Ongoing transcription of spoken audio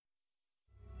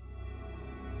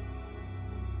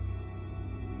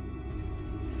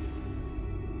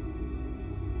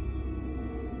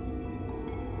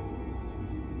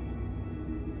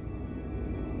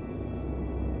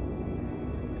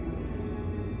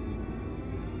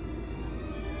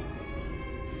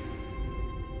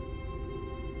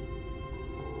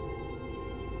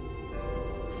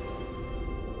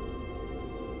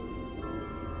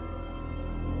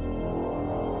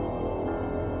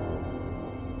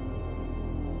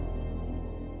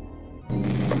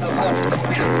Hello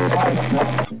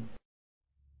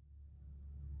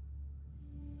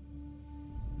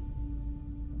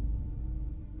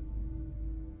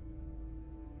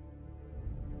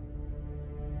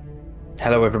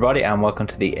everybody and welcome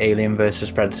to the Alien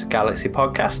vs Predator Galaxy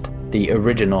podcast, the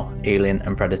original Alien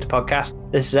and Predator podcast.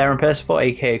 This is Aaron Percival,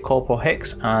 aka Corporal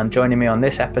Hicks, and joining me on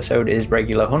this episode is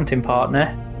regular hunting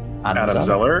partner Adam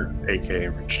Zeller, aka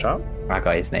Rich Top. I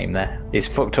got his name there. He's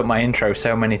fucked up my intro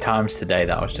so many times today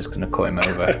that I was just going to cut him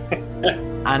over.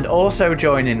 And also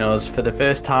joining us for the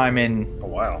first time in a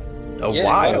while.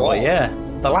 Yeah.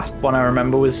 The last one I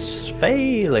remember was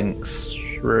Phalanx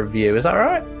review, is that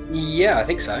right? Yeah, I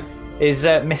think so. Is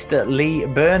Mr. Lee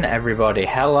Byrne, everybody.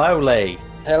 Hello, Lee.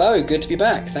 Hello, good to be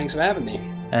back. Thanks for having me.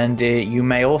 And you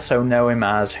may also know him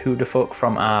as Who the Fuck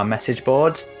from our message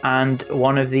boards and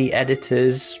one of the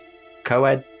editors,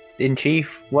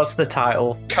 co-ed-in-chief. What's the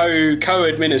title?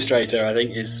 Co-administrator, I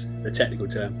think, is the technical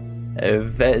term. Of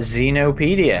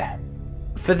Xenopedia.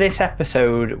 For this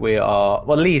episode,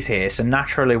 Lee's here, so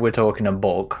naturally we're talking a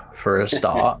book for a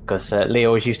start, because Lee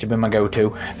always used to be my go-to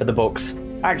for the books.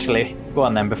 Actually, go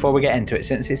on then, before we get into it,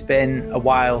 since it's been a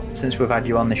while since we've had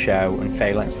you on the show, and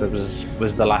Phalanx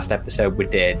was the last episode we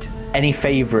did, any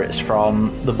favourites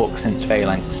from the book since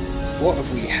Phalanx? What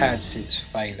have we had since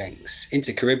Phalanx?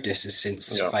 Into Charybdis is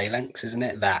since Phalanx, isn't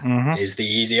it? That is the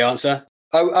easy answer.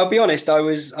 I'll be honest, I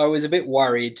was a bit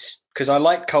worried, because I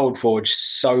like Cold Forge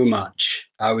so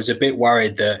much. I was a bit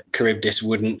worried that Charybdis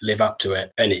wouldn't live up to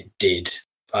it, and it did.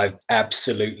 I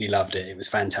absolutely loved it. It was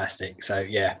fantastic. So,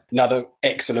 yeah, another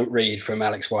excellent read from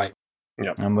Alex White.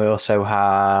 Yep. And we also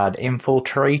had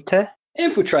Infiltrator.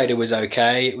 Infiltrator was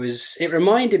okay. It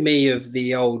reminded me of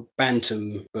the old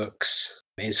Bantam books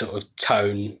in sort of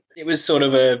tone. It was sort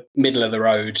of a middle of the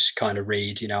road kind of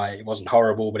read. You know, it wasn't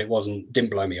horrible, but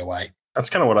didn't blow me away. That's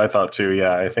kind of what I thought too.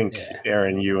 Yeah, I think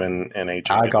Aaron, you and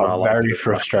AJ. I got very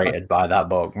frustrated by that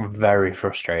book. Very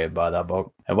frustrated by that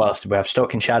book. And what else did we have?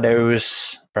 Stalking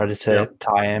Shadows, Predator,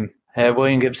 tie-in.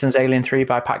 William Gibson's Alien 3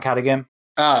 by Pat Cadigan.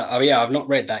 I've not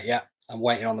read that yet. I'm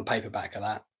waiting on the paperback of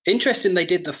that. Interesting, they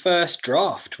did the first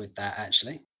draft with that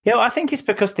actually. Yeah, well, I think it's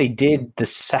because they did the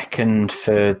second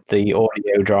for the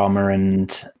audio drama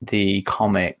and the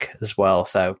comic as well.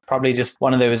 So probably just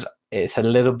one of those. It's a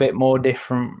little bit more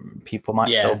different. People might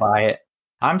still buy it.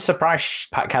 I'm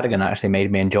surprised Pat Cadigan actually made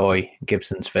me enjoy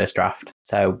Gibson's first draft.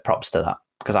 So props to that,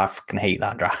 because I fucking hate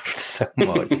that draft so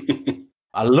much.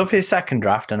 I love his second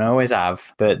draft and I always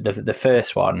have, but the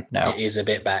first one, no. It is a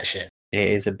bit batshit. It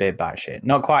is a bit batshit.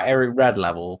 Not quite Eric Red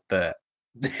level, but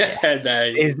No.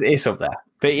 It's up there.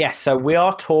 But yes, so we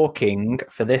are talking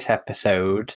for this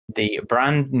episode the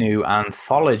brand new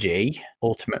anthology,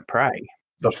 Ultimate Prey.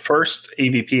 The first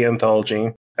AVP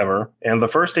anthology ever, and the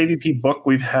first AVP book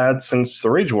we've had since the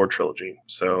Rage War trilogy.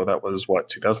 So that was,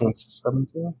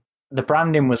 2017? The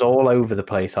branding was all over the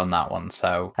place on that one.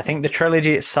 So I think the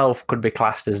trilogy itself could be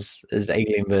classed as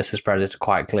Alien versus Predator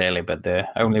quite clearly, but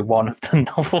only one of the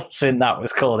novels in that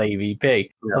was called AVP. I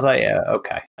was like, yeah,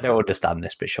 okay. I don't understand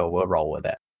this, but sure, we'll roll with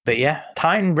it. But yeah,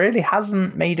 Titan really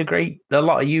hasn't made a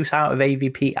lot of use out of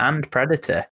AVP and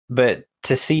Predator. But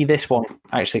to see this one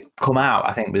actually come out,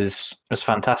 I think was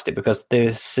fantastic, because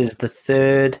this is the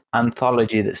third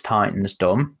anthology that's Titan's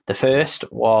done. The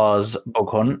first was Bug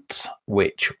Hunt,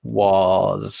 which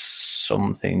was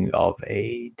something of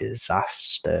a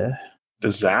disaster.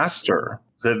 Disaster?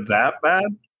 Is it that bad?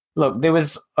 Look, there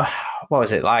was, what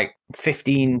was it, like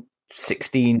 15,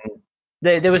 16...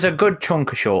 There was a good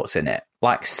chunk of shorts in it.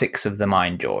 Like 6 of them I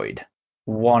enjoyed.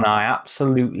 One I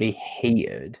absolutely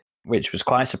hated, which was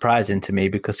quite surprising to me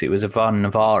because it was Yvonne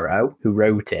Navarro who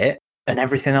wrote it, and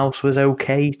everything else was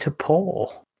okay to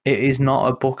Paul. It is not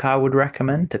a book I would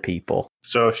recommend to people.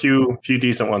 So a few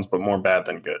decent ones, but more bad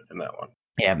than good in that one.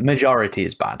 Yeah, majority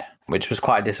is bad, which was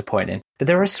quite disappointing. But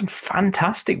there are some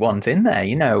fantastic ones in there.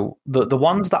 You know, the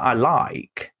ones that I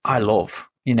like, I love.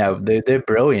 You know, they're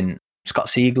brilliant. Scott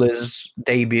Siegler's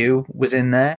debut was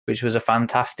in there, which was a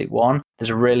fantastic one.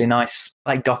 There's a really nice,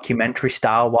 like, documentary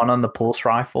style one on the pulse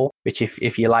rifle, which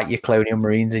if you like your Colonial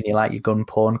Marines and you like your gun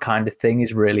porn kind of thing,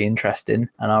 is really interesting.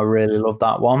 And I really love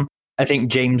that one. I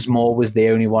think James Moore was the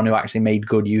only one who actually made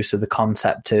good use of the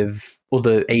concept of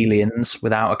other aliens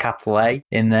without a capital A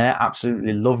in there.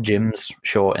 Absolutely love Jim's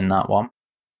short in that one.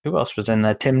 Who else was in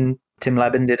there? Tim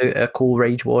Leben did a cool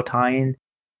Rage War tie-in.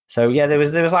 So yeah, there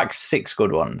was like 6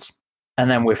 good ones. And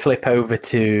then we flip over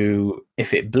to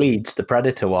If It Bleeds, the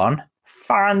Predator one.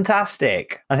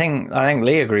 Fantastic. I think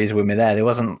Lee agrees with me there. There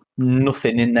wasn't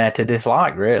nothing in there to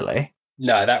dislike, really.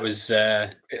 No, that was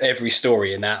every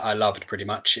story in that I loved pretty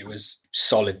much. It was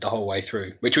solid the whole way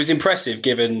through, which was impressive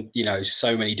given,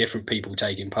 so many different people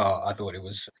taking part. I thought it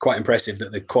was quite impressive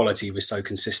that the quality was so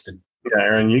consistent. Yeah,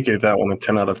 Aaron, you gave that one a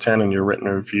 10 out of 10 in your written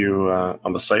review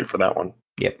on the site for that one.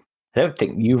 Yep. I don't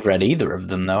think you've read either of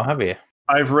them, though, have you?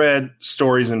 I've read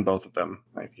stories in both of them.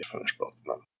 I've finished both of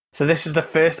them. So this is the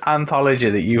first anthology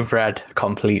that you've read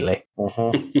completely.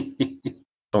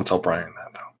 Don't tell Brian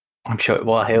that, though. I'm sure,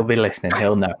 well, he'll be listening.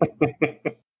 He'll know.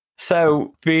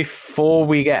 So before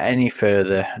we get any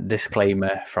further,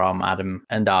 disclaimer from Adam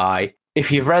and I.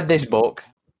 If you've read this book,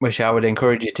 which I would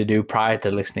encourage you to do prior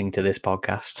to listening to this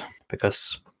podcast,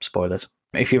 because spoilers.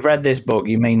 If you've read this book,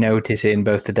 you may notice in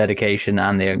both the dedication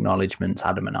and the acknowledgements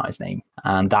Adam and I's name.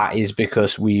 And that is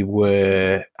because we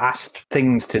were asked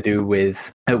things to do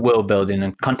with world building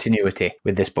and continuity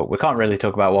with this book. We can't really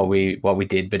talk about what we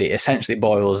did, but it essentially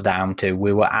boils down to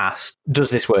we were asked, does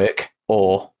this work?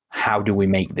 Or how do we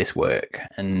make this work?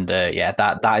 And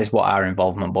that is what our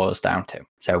involvement boils down to.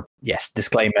 So yes,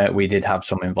 disclaimer, we did have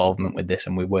some involvement with this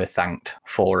and we were thanked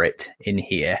for it in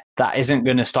here. That isn't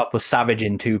going to stop us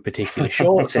savaging two particular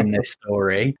shorts in this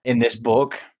story, in this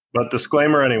book. But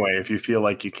disclaimer anyway, if you feel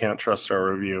like you can't trust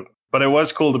our review. But it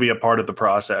was cool to be a part of the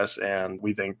process, and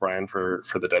we thank Brian for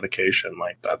the dedication.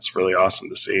 Like, that's really awesome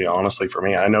to see, honestly, for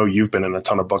me. I know you've been in a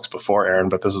ton of books before, Aaron,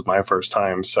 but this is my first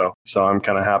time, so I'm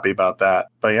kind of happy about that.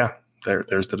 But yeah,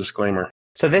 there's the disclaimer.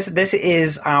 So this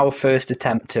is our first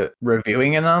attempt at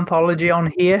reviewing an anthology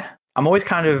on here. I'm always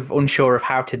kind of unsure of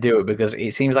how to do it because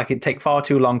it seems like it'd take far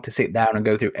too long to sit down and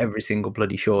go through every single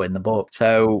bloody short in the book.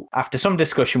 So after some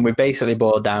discussion, we've basically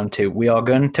boiled down to we are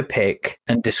going to pick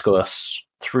and discuss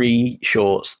 3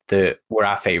 shorts that were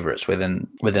our favourites within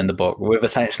the book. We've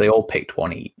essentially all picked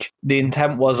one each. The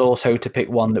intent was also to pick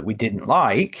one that we didn't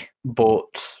like,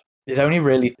 but there's only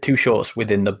really 2 shorts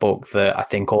within the book that I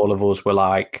think all of us were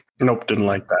like, nope, didn't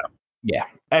like that. Yeah.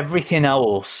 Everything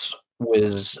else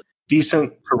was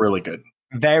decent to really good.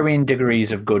 Varying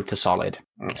degrees of good to solid.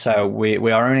 So we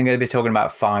are only going to be talking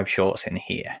about 5 shorts in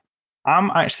here. I'm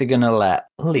actually going to let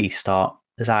Lee start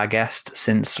as our guest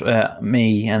since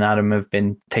me and Adam have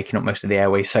been taking up most of the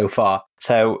airways so far.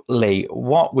 So, Lee,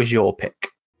 what was your pick?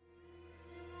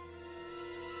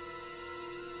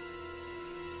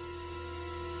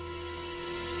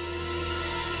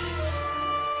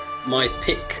 My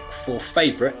pick for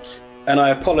favourite, and I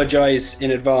apologise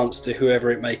in advance to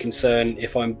whoever it may concern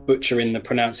if I'm butchering the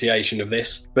pronunciation of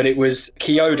this, but it was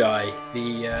Kyodai,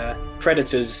 the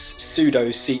Predator's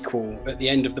pseudo-sequel at the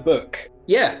end of the book.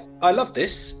 Yeah, I love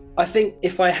this. I think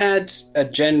if I had a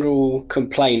general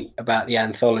complaint about the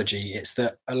anthology, it's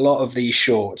that a lot of these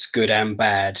shorts, good and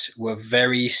bad, were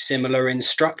very similar in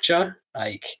structure.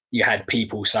 Like, you had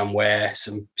people somewhere,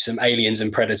 some aliens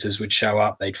and predators would show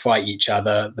up, they'd fight each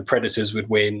other, the predators would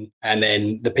win, and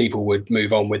then the people would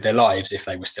move on with their lives if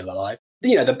they were still alive.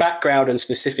 The background and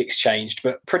specifics changed,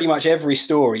 but pretty much every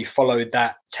story followed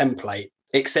that template,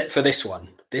 except for this one.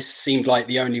 This seemed like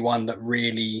the only one that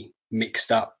really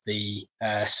mixed up the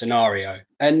scenario.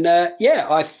 And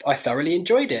I thoroughly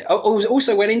enjoyed it. I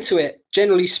also went into it,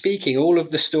 generally speaking, all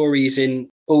of the stories in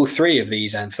all 3 of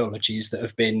these anthologies that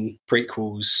have been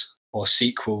prequels or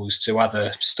sequels to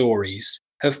other stories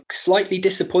have slightly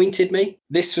disappointed me.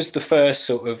 This was the first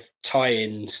sort of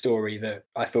tie-in story that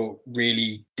I thought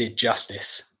really did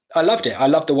justice. I loved it. I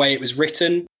loved the way it was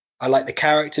written. I liked the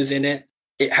characters in it.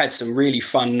 It had some really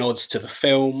fun nods to the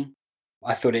film.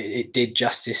 I thought it did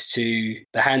justice to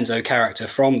the Hanzo character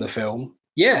from the film.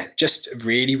 Yeah, just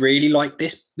really, really liked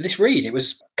this read. It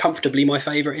was comfortably my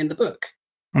favourite in the book.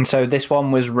 And so this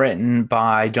one was written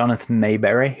by Jonathan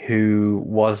Mayberry, who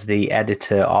was the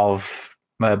editor of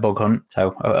Bug Hunt. So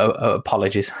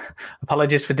apologies.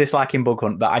 Apologies for disliking Bug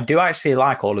Hunt. But I do actually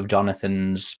like all of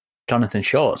Jonathan's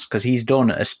shorts because he's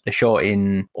done a short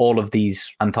in all of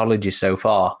these anthologies so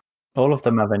far. All of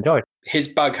them I've enjoyed. His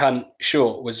Bug Hunt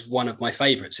short was one of my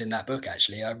favourites in that book,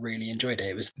 actually. I really enjoyed it.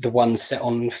 It was the one set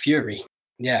on Fury.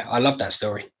 Yeah, I love that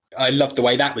story. I love the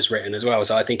way that was written as well,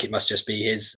 so I think it must just be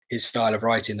his style of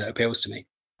writing that appeals to me.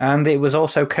 And it was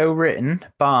also co-written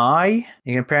by,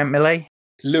 you going to preempt me, Lee?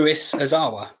 Louis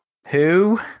Azawa.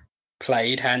 Who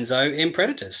played Hanzo in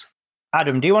Predators.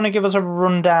 Adam, do you want to give us a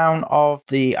rundown of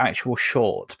the actual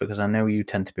short? Because I know you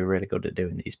tend to be really good at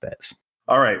doing these bits.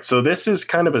 All right, so this is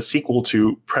kind of a sequel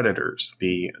to Predators,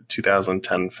 the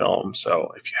 2010 film.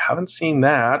 So if you haven't seen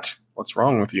that, what's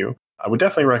wrong with you? I would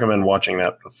definitely recommend watching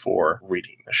that before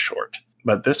reading the short.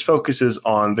 But this focuses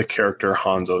on the character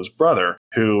Hanzo's brother,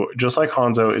 who, just like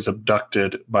Hanzo, is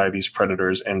abducted by these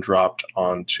predators and dropped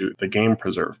onto the game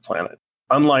preserve planet.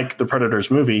 unlike the Predators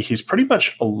movie, he's pretty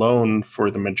much alone for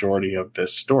the majority of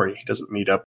this story. He doesn't meet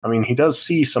up. I mean, he does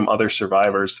see some other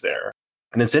survivors there.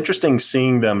 And it's interesting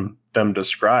seeing them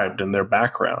described and their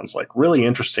backgrounds, like really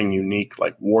interesting, unique,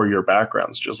 like warrior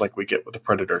backgrounds, just like we get with the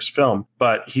Predators film.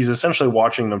 But he's essentially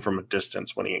watching them from a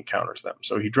distance when he encounters them.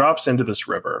 So he drops into this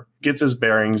river, gets his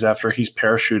bearings after he's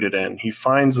parachuted in. He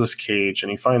finds this cage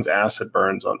and he finds acid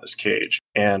burns on this cage.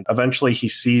 And eventually he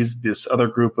sees this other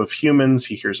group of humans.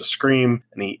 He hears a scream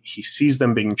and he sees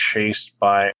them being chased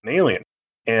by an alien.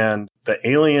 And the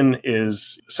alien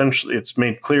is essentially, it's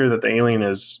made clear that the alien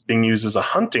is being used as a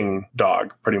hunting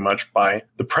dog pretty much by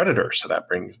the Predator. So that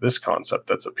brings this concept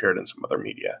that's appeared in some other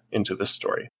media into this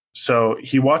story. So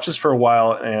he watches for a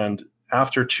while, and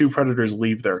after two Predators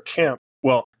leave their camp,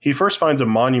 well, he first finds a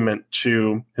monument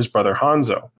to his brother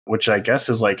Hanzo, which I guess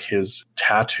is like his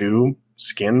tattoo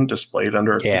skin displayed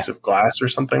under a piece of glass or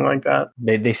something like that.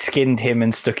 They skinned him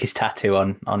and stuck his tattoo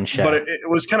on show. But it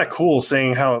was kind of cool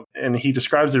saying how, and he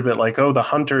describes it a bit like, oh, the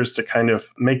hunters, to kind of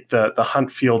make the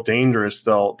hunt feel dangerous,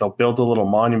 they'll build a little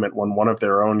monument when one of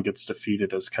their own gets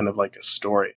defeated as kind of like a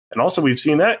story. And also we've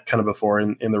seen that kind of before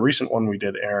in the recent one we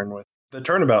did, Aaron, with the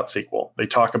Turnabout sequel. They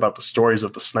talk about the stories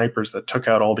of the snipers that took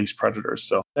out all these Predators.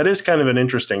 So that is kind of an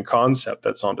interesting concept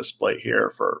that's on display here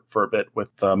for a bit with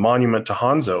the monument to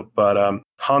Hanzo. But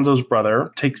Hanzo's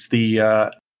brother takes the,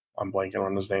 I'm blanking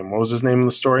on his name. What was his name in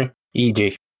the story?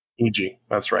 E.G.,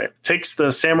 that's right. Takes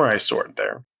the samurai sword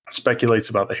there. Speculates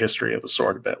about the history of the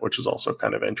sword a bit, which is also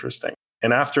kind of interesting.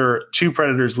 And after two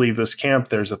Predators leave this camp,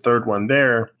 there's a third one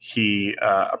there. He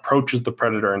approaches the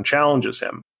Predator and challenges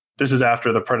him. This is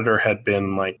after the Predator had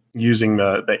been like using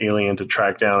the alien to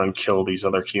track down and kill these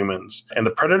other humans. And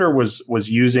the Predator was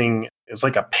using, it's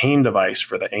like a pain device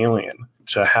for the alien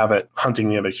to have it hunting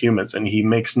the other humans. And he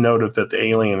makes note of that the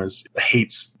alien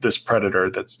hates this Predator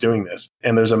that's doing this.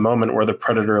 And there's a moment where the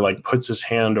Predator like puts his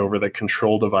hand over the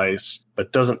control device,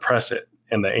 but doesn't press it.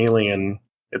 And the alien,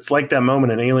 it's like that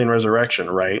moment in Alien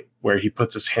Resurrection, right? Where he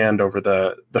puts his hand over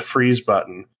the freeze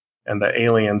button. And the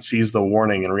alien sees the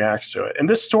warning and reacts to it. And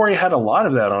this story had a lot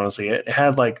of that, honestly. It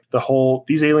had like the whole,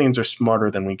 these aliens are smarter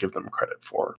than we give them credit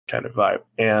for kind of vibe.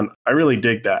 And I really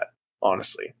dig that,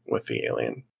 honestly, with the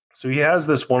alien. So he has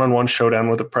this one-on-one showdown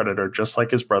with the Predator, just like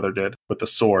his brother did with the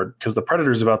sword, because the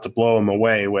Predator's about to blow him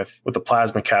away with the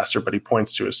plasma caster, but he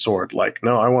points to his sword like,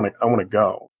 no, I want to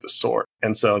go with the sword.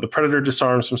 And so the Predator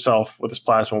disarms himself with his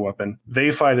plasma weapon.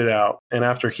 They fight it out. And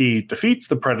after he defeats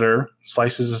the Predator,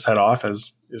 slices his head off,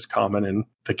 as is common in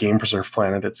the Game Preserve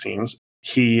planet, it seems,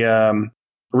 he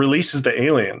releases the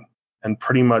alien and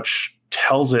pretty much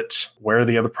tells it where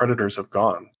the other Predators have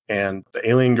gone. And the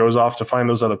alien goes off to find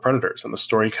those other Predators, and the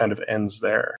story kind of ends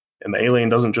there. And the alien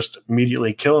doesn't just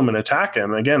immediately kill him and attack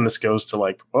him. Again, this goes to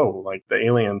like, whoa, like the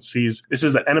alien sees, this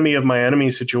is the enemy of my enemy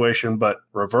situation, but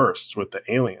reversed with the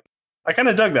alien. I kind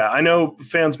of dug that. I know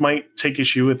fans might take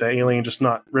issue with the alien just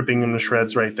not ripping him to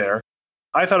shreds right there.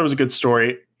 I thought it was a good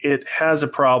story. It has a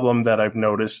problem that I've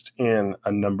noticed in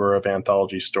a number of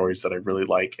anthology stories that I really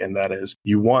like, and that is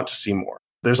you want to see more.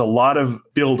 There's a lot of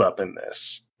buildup in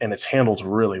this, and it's handled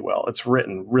really well. It's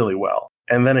written really well.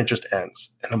 And then it just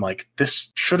ends. And I'm like,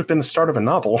 this should have been the start of a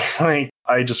novel.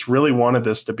 I just really wanted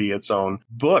this to be its own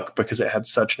book because it had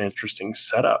such an interesting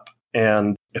setup.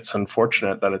 And it's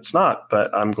unfortunate that it's not,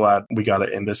 but I'm glad we got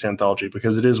it in this anthology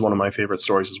because it is one of my favorite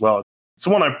stories as well. It's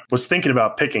the one I was thinking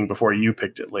about picking before you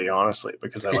picked it, Lee, honestly,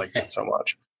 because I liked it so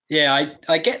much. Yeah,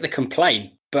 I get the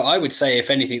complaint, but I would say, if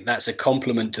anything, that's a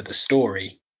compliment to the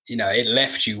story. You know, it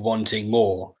left you wanting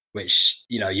more, which,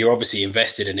 you know, you're obviously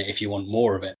invested in it if you want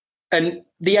more of it. And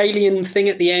the alien thing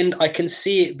at the end, I can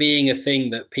see it being a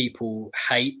thing that people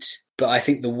hate, but I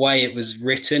think the way it was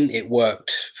written, it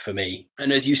worked for me.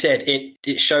 And as you said,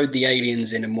 it showed the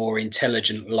aliens in a more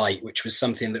intelligent light, which was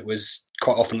something that was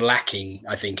quite often lacking,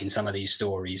 I think, in some of these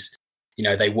stories. You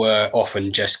know, they were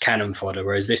often just cannon fodder,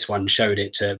 whereas this one showed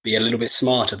it to be a little bit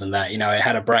smarter than that. You know, it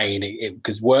had a brain, it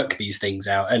could work these things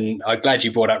out. And I'm glad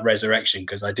you brought up Resurrection,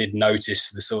 because I did notice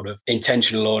the sort of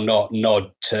intentional or not nod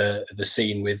to the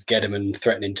scene with Geddeman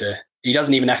threatening to, he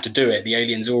doesn't even have to do it. The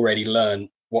aliens already learn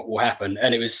what will happen.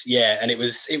 And it was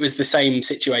the same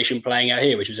situation playing out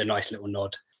here, which was a nice little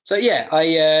nod. So yeah,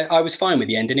 I was fine with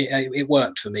the end, and it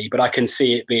worked for me, but I can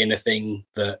see it being a thing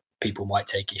that people might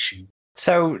take issue.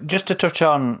 So just to touch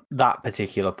on that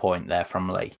particular point there from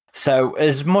Lee. So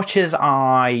as much as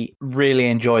I really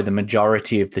enjoy the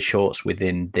majority of the shorts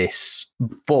within this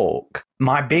book,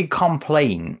 my big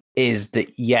complaint is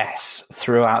that, yes,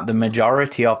 throughout the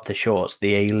majority of the shorts,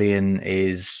 the alien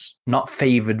is not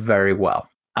favoured very well.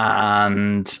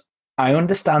 And I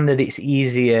understand that it's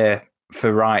easier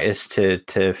for writers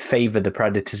to favor the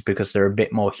Predators because they're a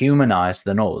bit more humanized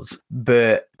than us.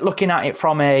 But looking at it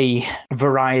from a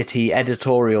variety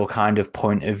editorial kind of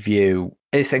point of view,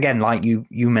 it's again, like you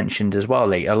mentioned as well,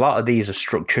 Lee, a lot of these are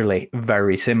structurally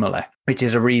very similar, which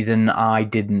is a reason I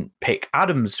didn't pick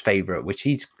Adam's favorite, which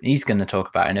he's going to talk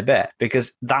about in a bit,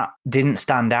 because that didn't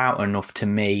stand out enough to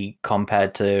me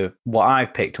compared to what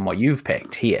I've picked and what you've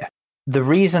picked here. The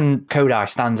reason Kodai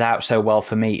stands out so well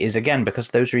for me is, again, because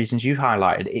of those reasons you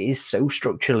highlighted. It is so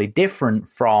structurally different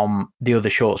from the other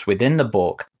shorts within the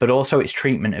book, but also its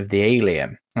treatment of the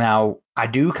alien. Now, I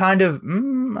do kind of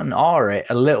and awe it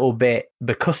a little bit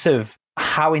because of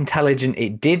how intelligent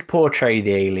it did portray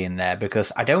the alien there,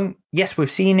 because yes,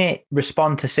 we've seen it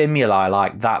respond to stimuli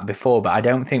like that before, but I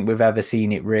don't think we've ever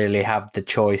seen it really have the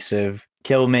choice of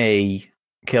kill me,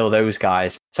 kill those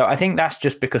guys. So I think that's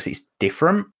just because it's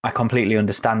different. I completely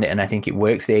understand it, and I think it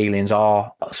works. The aliens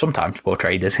are sometimes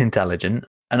portrayed as intelligent,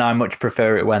 and I much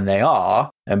prefer it when they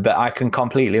are. But I can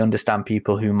completely understand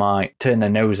people who might turn their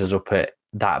noses up at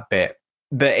that bit.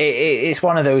 But it's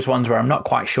one of those ones where I'm not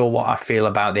quite sure what I feel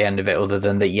about the end of it, other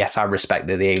than that, yes, I respect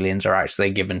that the aliens are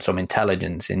actually given some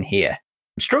intelligence in here.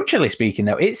 Structurally speaking,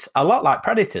 though, it's a lot like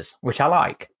Predators, which I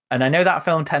like. And I know that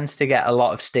film tends to get a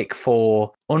lot of stick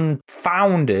for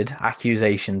unfounded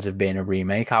accusations of being a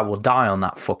remake. I will die on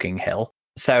that fucking hill.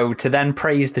 So to then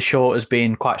praise the short as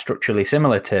being quite structurally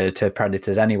similar to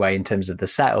Predators anyway, in terms of the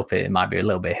setup, it might be a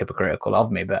little bit hypocritical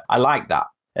of me, but I like that.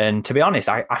 And to be honest,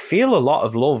 I feel a lot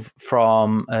of love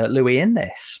from Louis in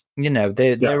this. You know,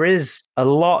 there is a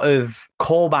lot of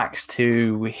callbacks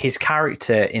to his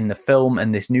character in the film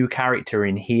and this new character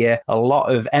in here. A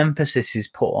lot of emphasis is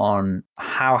put on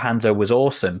how Hanzo was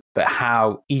awesome, but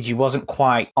how Iji wasn't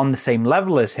quite on the same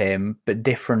level as him, but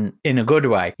different in a good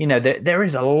way. You know, there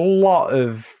is a lot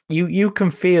of... You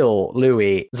can feel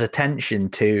Louis' attention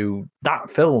to that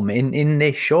film in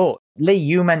this short. Lee,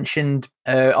 you mentioned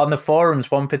on the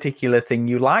forums one particular thing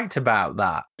you liked about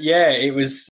that. Yeah, it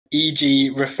was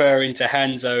Iji referring to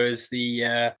Hanzo as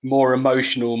the more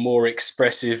emotional, more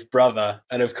expressive brother.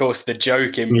 And of course, the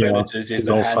joke in Predators is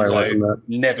that Hanzo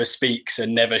never speaks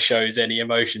and never shows any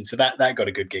emotion. So that got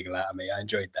a good giggle out of me. I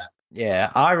enjoyed that.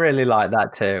 Yeah, I really like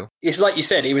that too. It's like you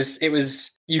said, it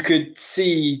was you could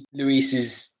see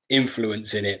Luis's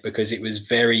influence in it because it was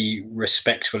very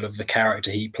respectful of the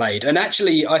character he played, and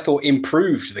actually I thought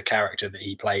improved the character that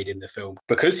he played in the film.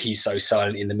 Because he's so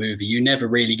silent in the movie, you never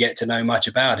really get to know much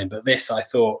about him, but this, I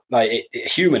thought, like,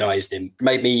 it humanized him,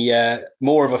 made me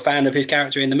more of a fan of his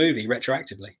character in the movie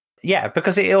retroactively. Yeah,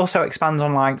 because it also expands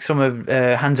on like some of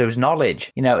Hanzo's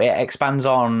knowledge. You know, it expands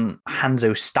on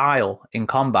Hanzo's style in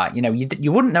combat. You know,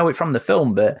 you wouldn't know it from the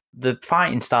film, but the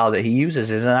fighting style that he uses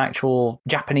is an actual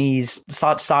Japanese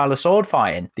style of sword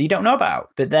fighting that you don't know about.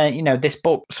 But then, you know, this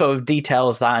book sort of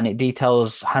details that, and it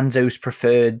details Hanzo's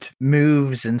preferred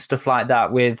moves and stuff like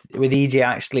that, with Iji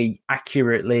actually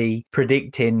accurately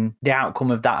predicting the outcome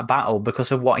of that battle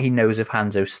because of what he knows of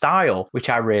Hanzo's style,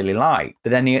 which I really like. But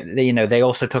then, you know, they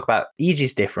also talk about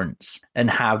Iji's difference and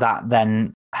how that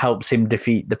then helps him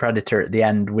defeat the Predator at the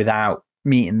end without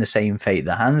meeting the same fate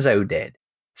that Hanzo did.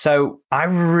 So I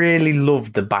really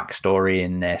loved the backstory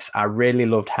in this. I really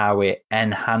loved how it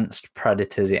enhanced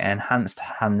Predators, it enhanced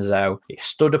Hanzo, it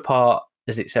stood apart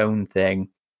as its own thing.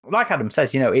 Like Adam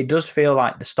says, you know, it does feel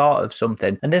like the start of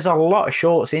something. And there's a lot of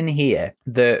shorts in here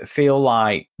that feel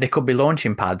like they could be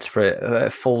launching pads for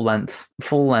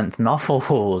full-length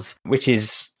novels, which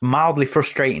is mildly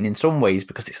frustrating in some ways,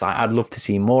 because it's like, I'd love to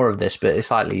see more of this. But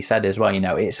it's like Lee said as well, you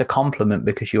know, it's a compliment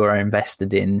because you are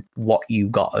invested in what you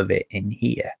got of it in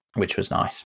here, which was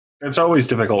nice. It's always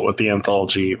difficult with the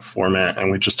anthology format, and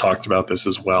we just talked about this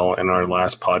as well in our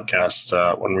last podcast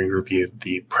when we reviewed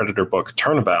the Predator book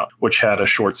Turnabout, which had a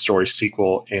short story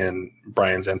sequel in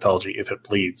Brian's anthology, If It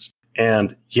Bleeds.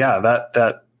 And yeah,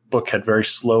 that book had very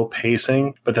slow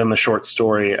pacing, but then the short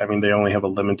story, I mean, they only have a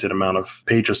limited amount of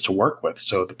pages to work with,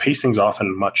 so the pacing's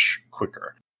often much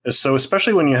quicker. So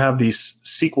especially when you have these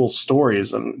sequel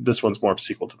stories, and this one's more of a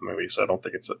sequel to the movie, so I don't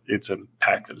think it's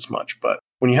impacted as much. But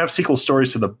when you have sequel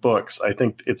stories to the books, I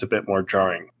think it's a bit more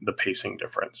jarring, the pacing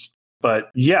difference.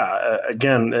 But yeah,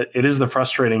 again, it is the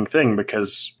frustrating thing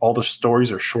because all the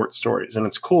stories are short stories. And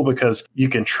it's cool because you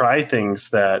can try things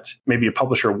that maybe a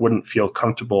publisher wouldn't feel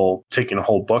comfortable taking a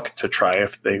whole book to try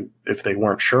if they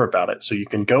weren't sure about it. So you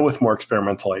can go with more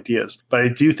experimental ideas. But I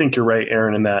do think you're right,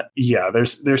 Aaron, in that, yeah,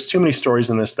 there's too many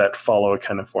stories in this that follow a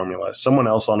kind of formula. Someone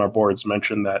else on our boards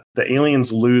mentioned that the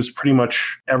aliens lose pretty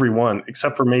much every one,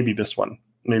 except for maybe this one.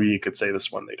 Maybe you could say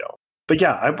this one they don't. But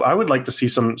yeah, I would like to see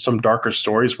some darker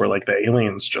stories where like the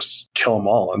aliens just kill them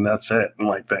all and that's it, and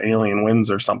like the alien wins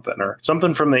or something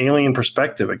from the alien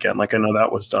perspective again. Like I know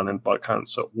that was done in Buck Hunt,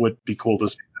 so it would be cool to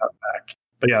see that back.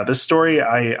 But yeah, this story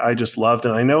I just loved,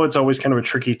 and I know it's always kind of a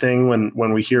tricky thing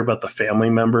when we hear about the family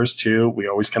members too. We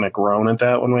always kind of groan at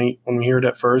that when we hear it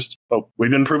at first, but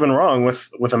we've been proven wrong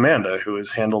with Amanda, who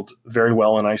is handled very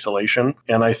well in isolation,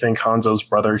 and I think Hanzo's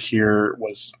brother here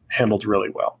was handled really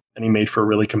well. And he made for a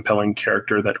really compelling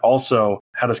character that also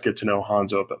had us get to know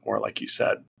Hanzo a bit more, like you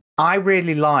said. I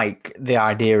really like the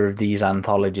idea of these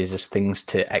anthologies as things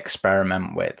to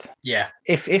experiment with. Yeah.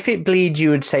 If it bleeds, you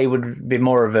would say would be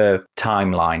more of a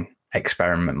timeline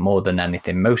experiment more than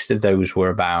anything. Most of those were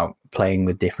about playing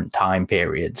with different time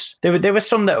periods. There were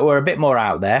some that were a bit more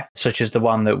out there, such as the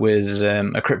one that was a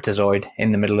cryptozoid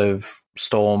in the middle of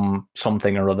storm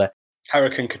something or other.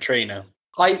 Hurricane Katrina.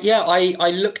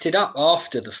 I looked it up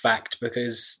after the fact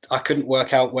because I couldn't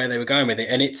work out where they were going with it.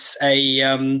 And it's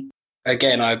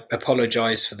again, I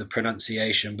apologize for the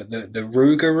pronunciation, but the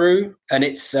Rougarou, and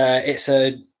it's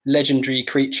a legendary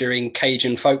creature in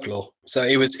Cajun folklore. So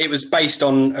it was based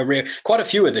on quite a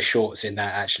few of the shorts in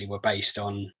that actually were based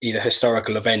on either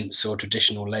historical events or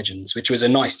traditional legends, which was a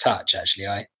nice touch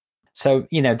actually. So,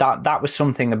 that was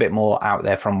something a bit more out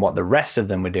there from what the rest of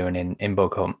them were doing in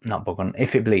Bug Hunt, not Bug Hunt,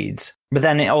 If It Bleeds. But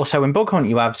then also in Bug Hunt,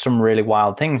 you have some really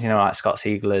wild things, like Scott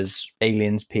Siegler's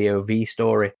Aliens POV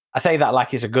story. I say that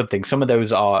like it's a good thing. Some of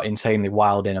those are insanely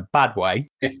wild in a bad way.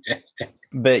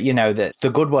 But,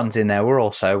 the good ones in there were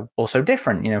also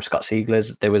different. Scott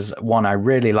Siegler's, there was one I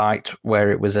really liked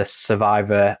where it was a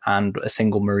survivor and a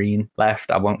single Marine left.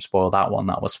 I won't spoil that one.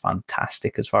 That was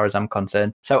fantastic as far as I'm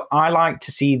concerned. So I like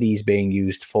to see these being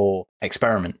used for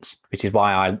experiments, which is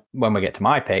why when we get to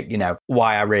my pick,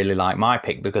 why I really like my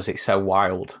pick, because it's so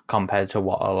wild compared to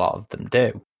what a lot of them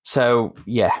do. So,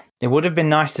 yeah, it would have been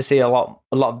nice to see a lot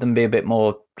of them be a bit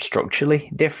more structurally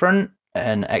different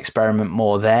and experiment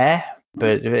more there.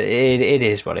 But it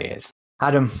is what it is.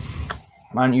 Adam,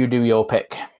 why don't you do your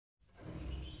pick?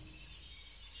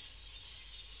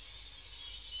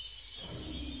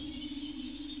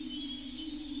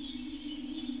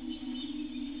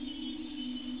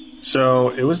 So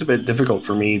it was a bit difficult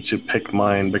for me to pick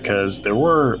mine because there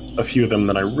were a few of them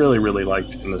that I really, really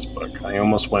liked in this book. I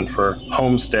almost went for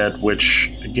Homestead,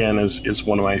 which again is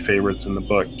one of my favorites in the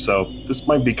book. So this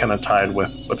might be kind of tied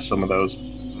with some of those.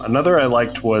 Another I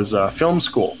liked was Film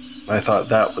School. I thought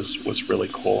that was really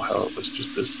cool, how it was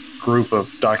just this group of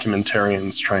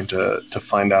documentarians trying to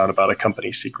find out about a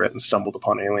company secret and stumbled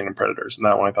upon alien and predators. And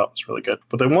that one I thought was really good.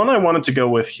 But the one I wanted to go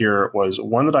with here was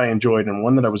one that I enjoyed and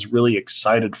one that I was really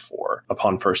excited for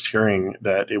upon first hearing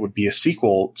that it would be a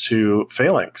sequel to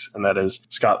Phalanx, and that is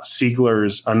Scott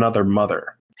Siegler's Another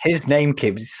Mother. His name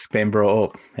keeps being brought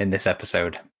up in this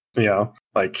episode. Yeah,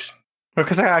 like...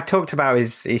 Because I talked about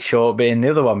his short being,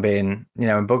 the other one being,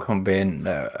 in Bug Hunt being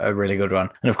a really good one.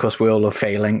 And of course, we all love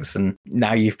Phalanx, and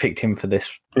now you've picked him for this.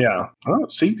 Yeah. Oh,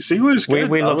 Siegler's good.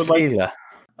 We love Siegler. Like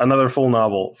another full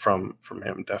novel from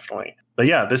him, definitely. But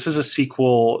yeah, this is a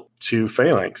sequel to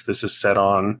Phalanx. This is set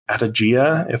on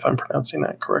Adagina, if I'm pronouncing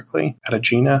that correctly.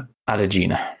 Adagina.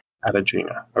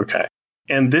 Okay.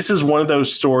 And this is one of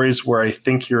those stories where I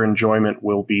think your enjoyment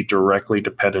will be directly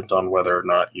dependent on whether or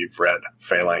not you've read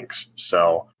Phalanx.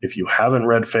 So if you haven't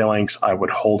read Phalanx, I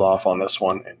would hold off on this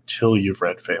one until you've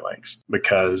read Phalanx.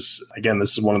 Because, again,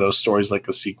 this is one of those stories like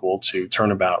the sequel to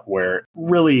Turnabout where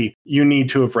really you need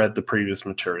to have read the previous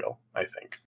material, I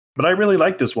think. But I really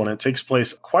like this one. It takes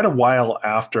place quite a while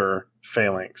after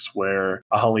Phalanx, where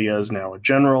Ahalia is now a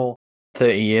general.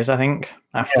 30 years, I think,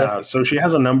 after. Yeah, so she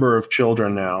has a number of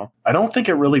children now. I don't think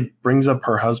it really brings up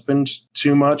her husband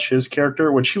too much, his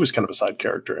character, which he was kind of a side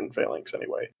character in Phalanx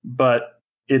anyway. But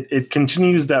it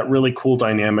continues that really cool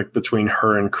dynamic between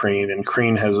her and Kreen. And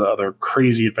Kreen has other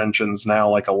crazy inventions now,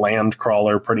 like a land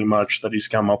crawler pretty much that he's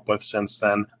come up with since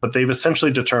then. But they've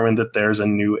essentially determined that there's a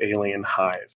new alien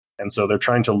hive. And so they're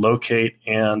trying to locate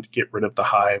and get rid of the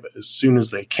hive as soon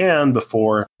as they can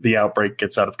before the outbreak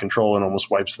gets out of control and almost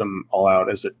wipes them all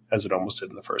out as it almost did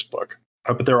in the first book.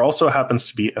 But there also happens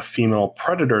to be a female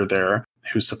predator there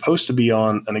who's supposed to be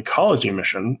on an ecology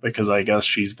mission because I guess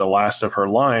she's the last of her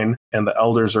line and the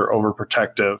elders are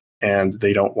overprotective and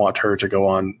they don't want her to go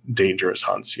on dangerous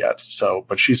hunts yet. So,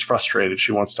 but she's frustrated.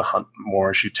 She wants to hunt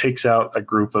more. She takes out a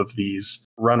group of these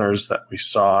runners that we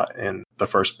saw in the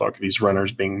first book, these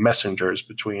runners being messengers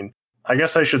between I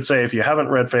guess I should say, if you haven't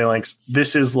read Phalanx,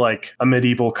 this is like a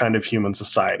medieval kind of human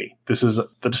society. This is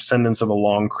the descendants of a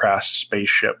long crashed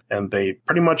spaceship, and they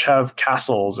pretty much have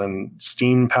castles and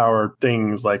steam-powered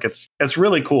things. Like it's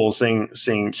really cool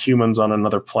seeing humans on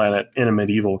another planet in a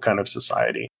medieval kind of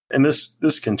society. And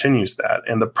this continues that.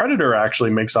 And the Predator actually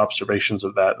makes observations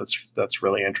of that. That's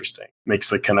really interesting. Makes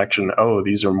the connection, oh,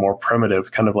 these are more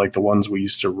primitive, kind of like the ones we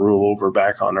used to rule over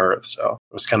back on Earth. So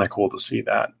it was kind of cool to see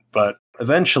that. But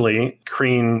eventually,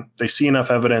 Kreen, they see enough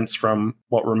evidence from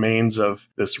what remains of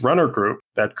this runner group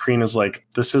that Kreen is like,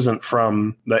 this isn't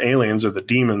from the aliens or the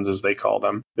demons, as they call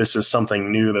them. This is something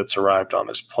new that's arrived on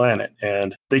this planet.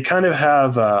 And they kind of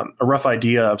have a rough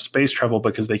idea of space travel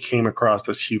because they came across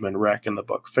this human wreck in the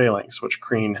book Phalanx, which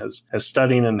Kreen has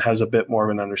studied and has a bit more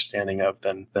of an understanding of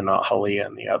than Ahalia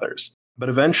and the others. But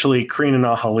eventually, Kreen and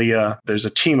Ahalia, there's a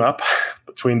team up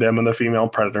between them and the female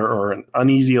Predator, or an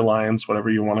uneasy alliance, whatever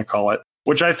you want to call it,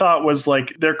 which I thought was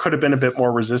like, there could have been a bit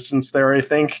more resistance there, I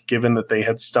think, given that they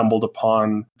had stumbled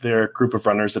upon their group of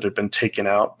runners that had been taken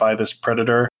out by this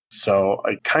Predator. So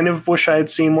I kind of wish I had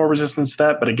seen more resistance to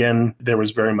that. But again, there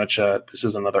was very much this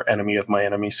is another enemy of my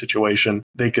enemy situation.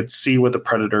 They could see what the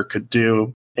Predator could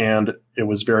do, and it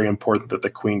was very important that the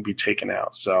Queen be taken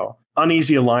out. So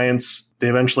uneasy alliance, they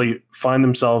eventually find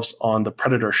themselves on the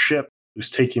Predator ship,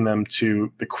 who's taking them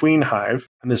to the Queen Hive.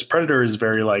 And this Predator is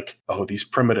very like, oh, these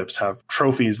primitives have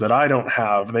trophies that I don't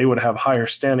have. They would have higher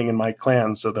standing in my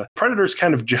clan. So the Predator's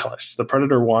kind of jealous. The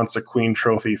Predator wants a Queen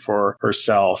trophy for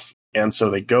herself. And so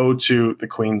they go to the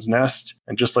Queen's nest.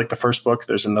 And just like the first book,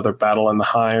 there's another battle in the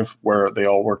Hive where they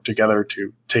all work together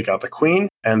to take out the Queen.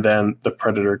 And then the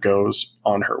Predator goes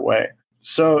on her way.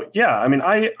 So, yeah, I mean,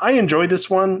 I enjoyed this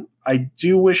one. I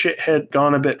do wish it had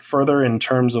gone a bit further in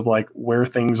terms of like where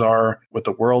things are with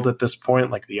the world at this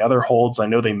point, like the other holds. I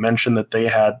know they mentioned that they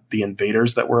had the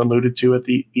invaders that were alluded to at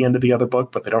the end of the other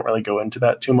book, but they don't really go into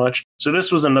that too much. So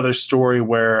this was another story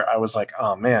where I was like,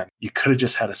 oh man, you could have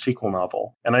just had a sequel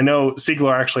novel. And I know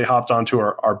Siegler actually hopped onto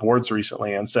our boards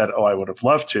recently and said, oh, I would have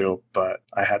loved to, but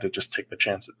I had to just take the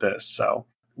chance at this. So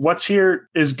what's here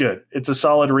is good. It's a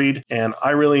solid read, and I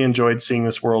really enjoyed seeing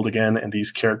this world again and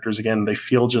these characters again. They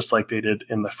feel just like they did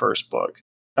in the first book.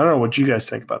 I don't know what you guys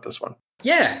think about this one.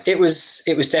 Yeah, it was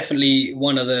definitely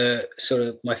one of the sort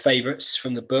of my favorites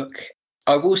from the book.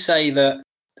 I will say that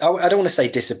I don't want to say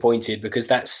disappointed, because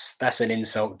that's an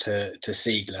insult to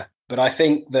Siegler. But I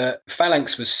think that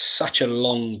Phalanx was such a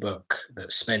long book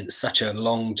that spent such a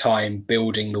long time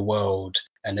building the world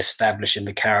and establishing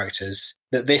the characters,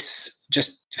 that this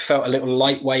just felt a little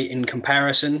lightweight in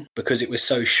comparison because it was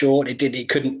so short. It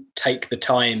couldn't take the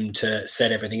time to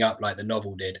set everything up like the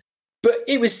novel did. But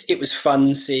it was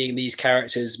fun seeing these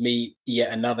characters meet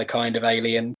yet another kind of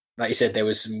alien. Like you said, there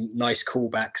was some nice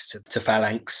callbacks to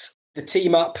Phalanx. The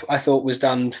team up, I thought, was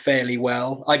done fairly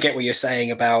well. I get what you're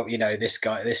saying about, this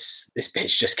guy, this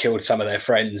bitch just killed some of their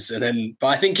friends. But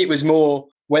I think it was more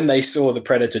when they saw the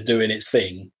Predator doing its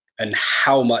thing and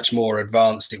how much more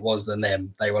advanced it was than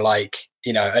them. They were like,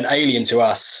 an alien to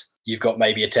us, you've got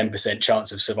maybe a 10%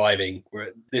 chance of surviving,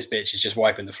 where this bitch is just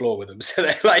wiping the floor with them. So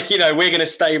they're like, we're going to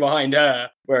stay behind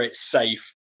her where it's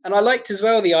safe. And I liked as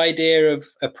well the idea of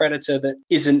a Predator that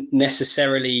isn't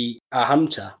necessarily a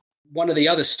hunter. One of the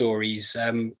other stories,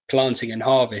 Planting and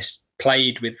Harvest,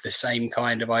 played with the same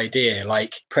kind of idea,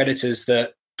 like predators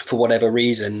that, for whatever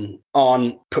reason,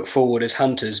 aren't put forward as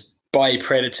hunters by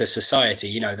predator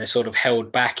society. They're sort of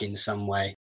held back in some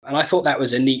way. And I thought that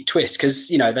was a neat twist because,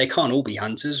 they can't all be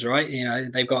hunters, right?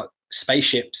 They've got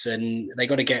spaceships and they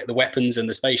got to get the weapons and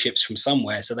the spaceships from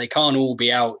somewhere. So they can't all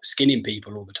be out skinning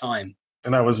people all the time.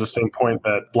 And that was the same point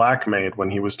that Black made when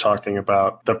he was talking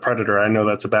about the Predator. I know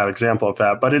that's a bad example of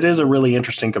that, but it is a really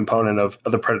interesting component of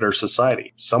the Predator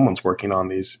society. Someone's working on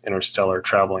these interstellar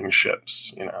traveling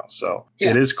ships, so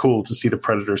It is cool to see the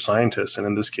Predator scientists, and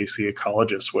in this case, the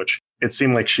ecologist, which it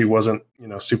seemed like she wasn't,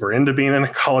 super into being an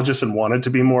ecologist and wanted to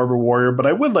be more of a warrior. But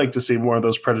I would like to see more of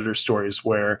those Predator stories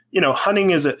where,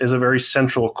 hunting is a very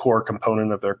central core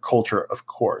component of their culture, of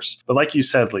course. But like you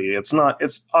said, Lee,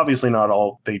 it's obviously not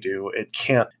all they do. It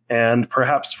can't. And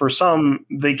perhaps for some,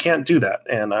 they can't do that.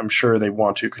 And I'm sure they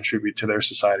want to contribute to their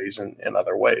societies in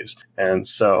other ways. And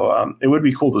so it would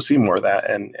be cool to see more of that.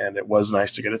 And it was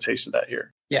nice to get a taste of that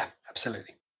here. Yeah,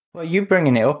 absolutely. Well, you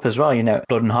bringing it up as well,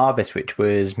 Blood and Harvest, which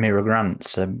was Mira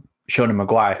Grant's, Shauna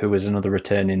Maguire, who was another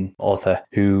returning author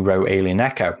who wrote Alien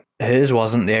Echo. Hers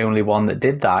wasn't the only one that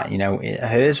did that.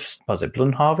 Hers, was it Blood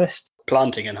and Harvest?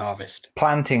 Planting and Harvest.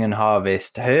 Planting and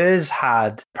Harvest. Hers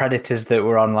had predators that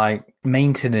were on like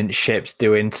maintenance ships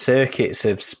doing circuits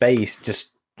of space,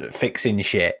 just fixing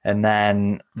shit. And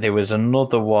then there was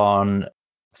another one,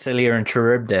 Scylla and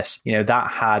Charybdis, that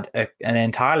had an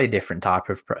entirely different type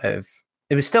of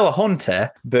it was still a hunter,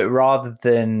 but rather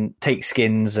than take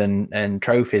skins and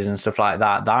trophies and stuff like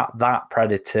that, that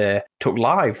predator took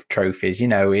live trophies.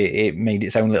 It made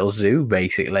its own little zoo,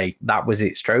 basically. That was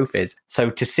its trophies. So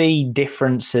to see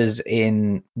differences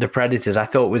in the predators, I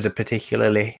thought was a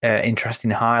particularly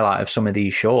interesting highlight of some of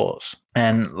these shorts.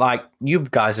 And like you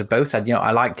guys have both said,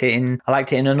 I liked it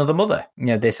in Another Mother.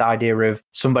 This idea of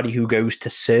somebody who goes to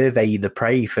survey the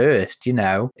prey first.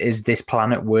 Is this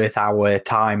planet worth our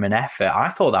time and effort? I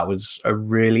thought that was a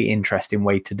really interesting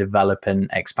way to develop and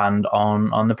expand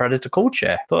on the predator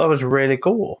culture. I thought that was really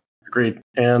cool. Agreed.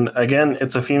 And again,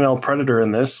 it's a female predator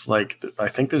in this. Like, I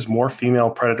think there's more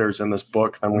female predators in this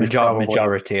book than we've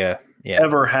majority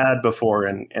ever had before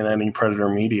in any predator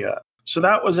media. So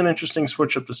that was an interesting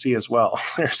switch up to see as well.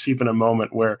 There's even a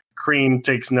moment where Crean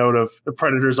takes note of the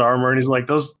predator's armor and he's like,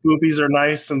 those boobies are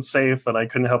nice and safe. And I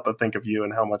couldn't help but think of you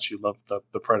and how much you love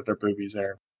the predator boobies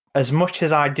there. As much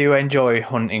as I do enjoy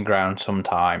Hunting Ground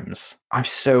sometimes, I'm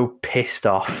so pissed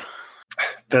off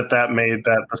that made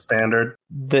that the standard.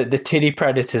 The titty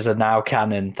predators are now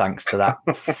canon thanks to that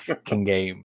fucking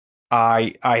game.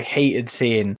 I hated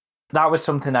seeing. That was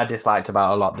something I disliked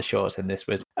about a lot of the shorts in this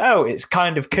was, it's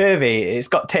kind of curvy. It's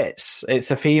got tits.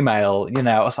 It's a female.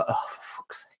 I was like, for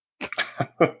fuck's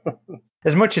sake.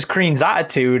 As much as Crean's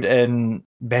attitude and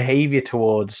behavior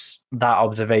towards that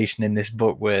observation in this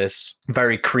book was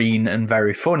very Crean and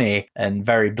very funny and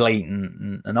very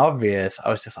blatant and obvious, I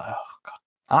was just like, oh,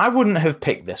 God. I wouldn't have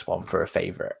picked this one for a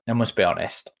favourite, I must be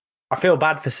honest. I feel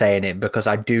bad for saying it because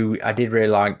I did really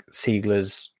like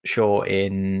Siegler's short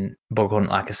in Bug Hunt.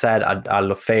 Like I said, I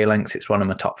love Phalanx. It's one of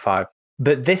my top 5.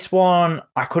 But this one,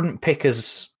 I couldn't pick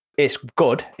as... It's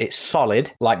good. It's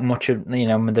solid, like much of,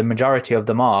 the majority of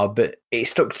them are, but it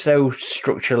stuck so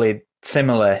structurally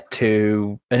similar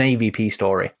to an AVP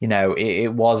story.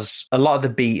 It was a lot of the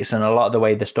beats and a lot of the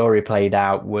way the story played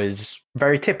out was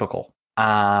very typical.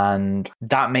 And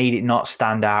that made it not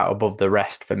stand out above the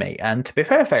rest for me. And to be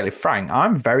perfectly frank,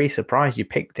 I'm very surprised you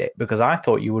picked it because I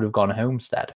thought you would have gone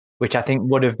Homestead, which I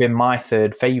think would have been my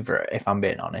third favourite, if I'm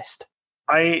being honest.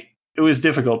 It was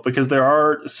difficult because there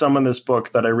are some in this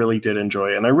book that I really did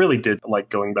enjoy. And I really did like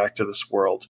going back to this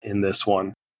world in this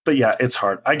one. But yeah, it's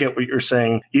hard. I get what you're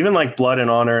saying. Even like Blood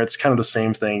and Honor, it's kind of the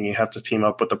same thing. You have to team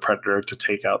up with the Predator to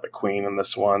take out the Queen in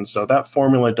this one. So that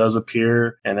formula does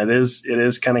appear, and it is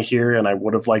kind of here. And I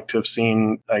would have liked to have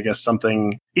seen, I guess,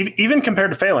 something even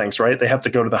compared to Phalanx, right? They have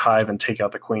to go to the hive and take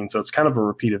out the Queen. So it's kind of a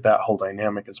repeat of that whole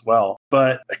dynamic as well.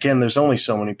 But again, there's only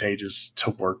so many pages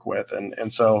to work with.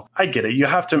 And so I get it. You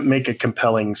have to make a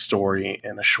compelling story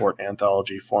in a short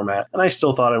anthology format. And I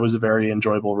still thought it was a very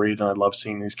enjoyable read. And I love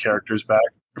seeing these characters back.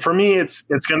 For me, it's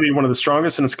going to be one of the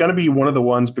strongest, and it's going to be one of the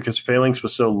ones, because Phalanx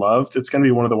was so loved, it's going to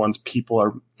be one of the ones people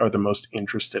are the most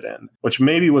interested in, which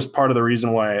maybe was part of the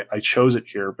reason why I chose it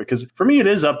here, because for me, it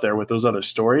is up there with those other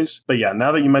stories. But yeah,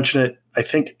 now that you mention it, I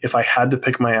think if I had to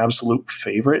pick my absolute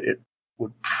favorite, it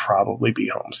would probably be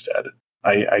Homestead.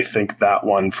 I think that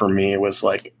one for me was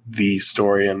like the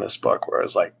story in this book where I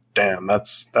was like, damn,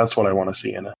 that's what I want to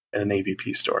see in an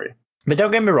AVP story. But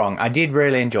don't get me wrong, I did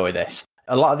really enjoy this.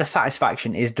 A lot of the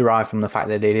satisfaction is derived from the fact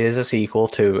that it is a sequel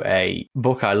to a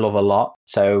book I love a lot.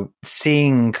 So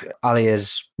seeing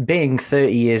Alia's being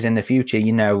 30 years in the future,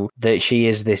 that she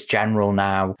is this general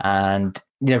now, and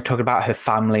talking about her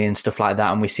family and stuff like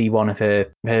that. And we see one of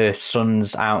her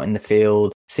sons out in the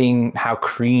field, seeing how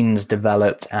Crean's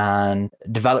developed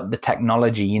the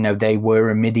technology. They were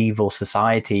a medieval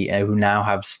society who now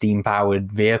have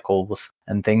steam-powered vehicles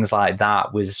and things like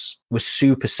that was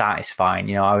super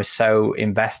satisfying. I was so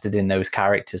invested in those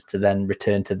characters to then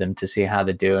return to them to see how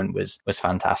they're doing was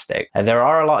fantastic. There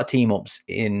are a lot of team-ups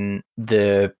in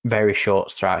the various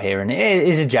shorts throughout here, and it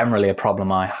is generally a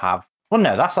problem I have. Well,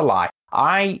 no, that's a lie.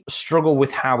 I struggle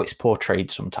with how it's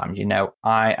portrayed sometimes.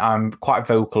 I'm quite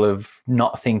vocal of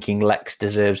not thinking Lex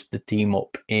deserves the team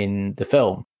up in the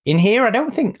film. In here, I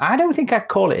don't think I'd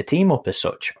call it a team up as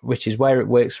such, which is where it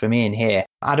works for me in here.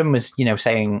 Adam was,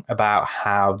 saying about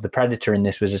how the Predator in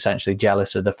this was essentially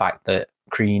jealous of the fact that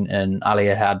Crean and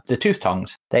Alia had the tooth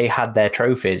tongs. They had their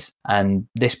trophies, and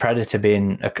this Predator,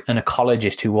 being an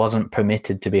ecologist who wasn't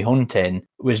permitted to be hunting,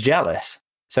 was jealous.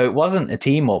 So it wasn't a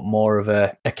team up, more of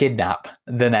a kidnap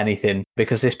than anything,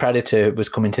 because this Predator was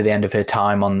coming to the end of her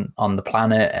time on the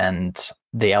planet, and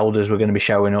the elders were going to be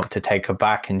showing up to take her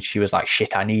back. And she was like,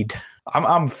 shit,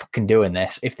 I'm fucking doing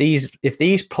this. If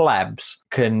these plebs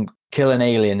can kill an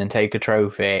alien and take a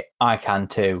trophy, I can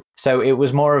too. So it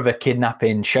was more of a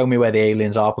kidnapping, show me where the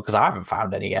aliens are because I haven't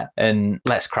found any yet, and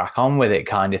let's crack on with it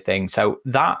kind of thing. So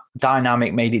that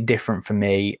dynamic made it different for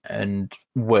me and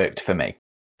worked for me.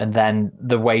 And then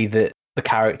the way that the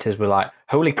characters were like,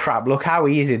 holy crap, look how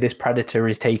easy this predator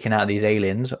is taking out these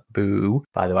aliens. Boo,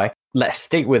 by the way. Let's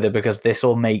stick with it because this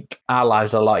will make our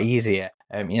lives a lot easier.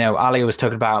 Ali was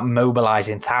talking about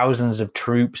mobilizing thousands of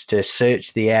troops to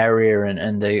search the area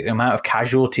and the amount of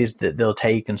casualties that they'll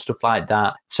take and stuff like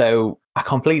that. So I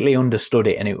completely understood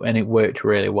it and it worked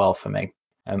really well for me.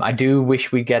 I do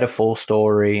wish we'd get a full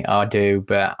story. I do,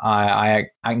 but I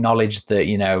acknowledge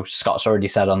that, Scott's already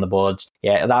said on the boards,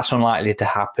 yeah, that's unlikely to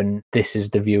happen. This is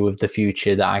the view of the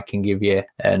future that I can give you.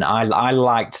 And I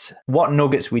liked what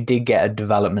nuggets we did get a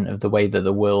development of the way that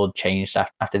the world changed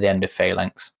after the end of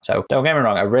Phalanx. So don't get me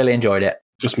wrong, I really enjoyed it.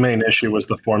 Just main issue was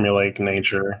the formulaic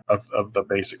nature of the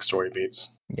basic story beats.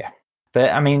 Yeah.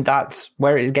 But I mean, that's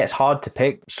where it gets hard to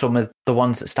pick some of the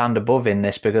ones that stand above in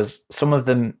this because some of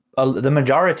them, the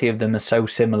majority of them are so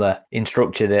similar in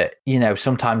structure that,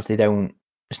 sometimes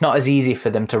it's not as easy for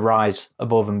them to rise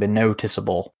above and be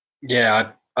noticeable.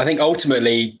 Yeah, I think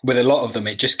ultimately with a lot of them,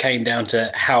 it just came down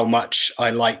to how much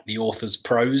I liked the author's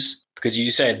prose. Because you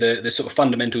said the sort of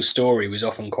fundamental story was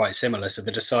often quite similar. So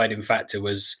the deciding factor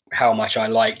was how much I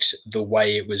liked the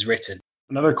way it was written.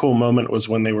 Another cool moment was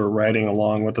when they were riding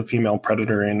along with the female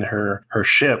predator in her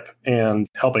ship and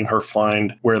helping her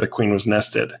find where the queen was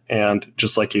nested. And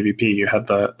just like AVP, you had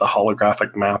the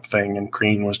holographic map thing, and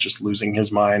Green was just losing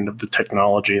his mind of the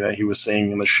technology that he was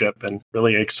seeing in the ship and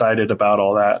really excited about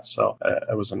all that. So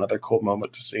it was another cool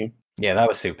moment to see. Yeah, that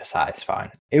was super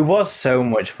satisfying. It was so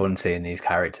much fun seeing these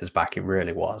characters back. It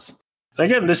really was.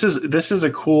 Again, this is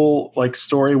a cool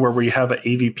story where we have an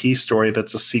AVP story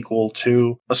that's a sequel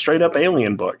to a straight up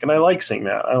Alien book. And I like seeing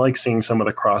that. I like seeing some of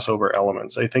the crossover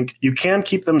elements. I think you can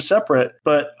keep them separate,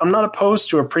 but I'm not opposed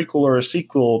to a prequel or a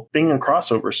sequel being a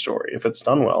crossover story if it's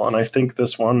done well. And I think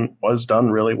this one was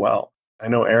done really well. I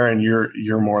know, Aaron,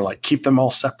 you're more like keep them all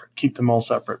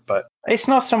separate, but it's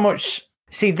not so much.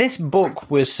 See, this book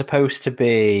was supposed to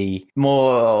be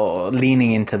more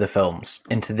leaning into the films,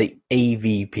 into the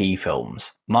AVP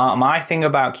films. My thing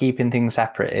about keeping things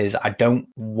separate is I don't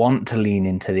want to lean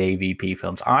into the AVP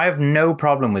films. I have no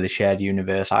problem with a shared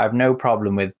universe. I have no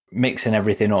problem with mixing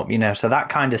everything up, so that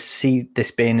kind of see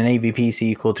this being an AVP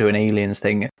sequel to an Aliens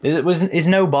thing is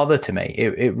no bother to me.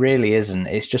 It really isn't.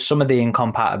 It's just some of the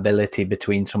incompatibility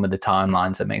between some of the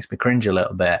timelines that makes me cringe a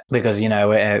little bit because,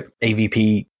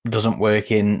 AVP doesn't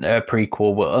work in a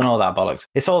prequel and all that bollocks.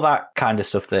 It's all that kind of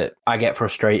stuff that I get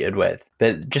frustrated with.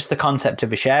 But just the concept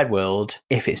of a shared world,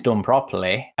 if it's done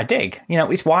properly, I dig.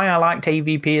 It's why I liked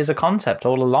AVP as a concept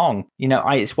all along.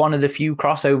 It's one of the few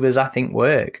crossovers I think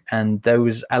work. And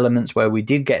those elements where we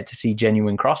did get to see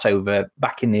genuine crossover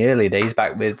back in the early days,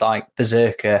 back with like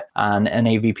Berserker and an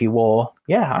AVP War,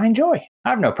 yeah, I enjoy. I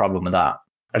have no problem with that.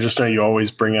 I just know you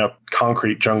always bring up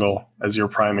Concrete Jungle as your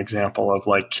prime example of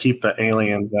keep the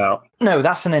aliens out. No,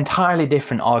 that's an entirely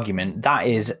different argument. That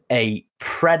is a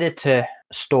Predator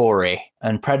story,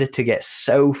 and Predator gets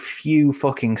so few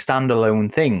fucking standalone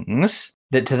things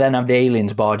that to then have the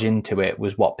aliens barge into it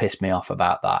was what pissed me off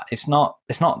about that. It's not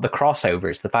the crossover,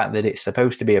 it's the fact that it's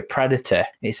supposed to be a Predator.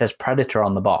 It says Predator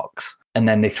on the box, and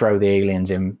then they throw the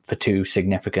aliens in for 2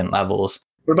 significant levels.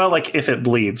 What about If It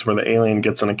Bleeds, where the alien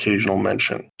gets an occasional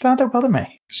mention? That don't bother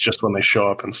me. It's just when they show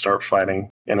up and start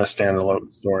fighting in a standalone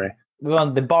story.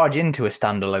 Well, they barge into a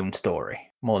standalone story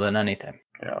more than anything.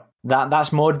 Yeah.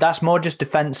 That's more just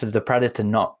defense of the Predator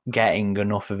not getting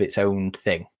enough of its own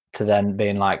thing to then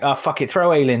being like, oh, fuck it,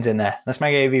 throw aliens in there. Let's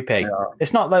make AVP. Yeah.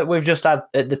 It's not like we've just had,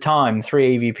 at the time,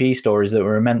 3 AVP stories that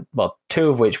were 2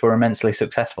 of which were immensely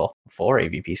successful. 4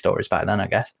 AVP stories back then, I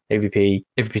guess. AVP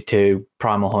 2,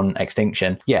 Primal Hunt,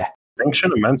 Extinction. Yeah.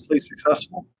 Extinction, immensely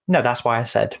successful? No, that's why I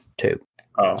said 2.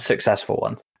 Oh. Successful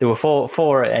ones. There were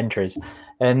four entries.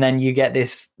 And then you get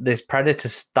this Predator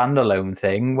standalone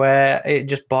thing where it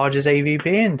just barges AVP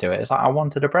into it. It's like, I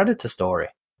wanted a Predator story.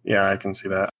 Yeah, I can see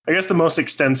that. I guess the most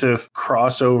extensive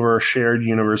crossover shared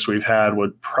universe we've had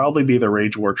would probably be the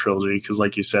Rage War trilogy, because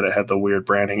like you said, it had the weird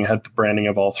branding. It had the branding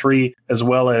of all 3, as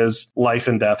well as Life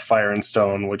and Death, Fire and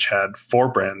Stone, which had 4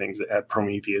 brandings. It had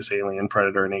Prometheus, Alien,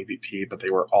 Predator, and AVP, but they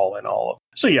were all in all of them.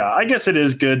 So yeah, I guess it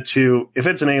is good to, if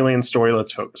it's an Alien story,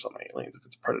 let's focus on the aliens. If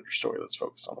it's a Predator story, let's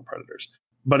focus on the Predators.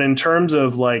 But in terms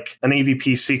of an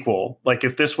AVP sequel,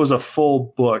 if this was a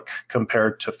full book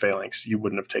compared to Phalanx, you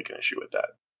wouldn't have taken issue with that.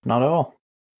 Not at all.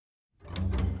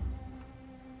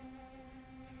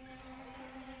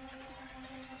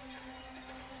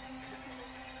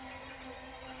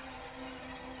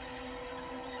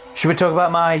 Should we talk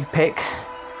about my pick?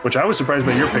 Which I was surprised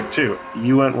by your pick too.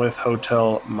 You went with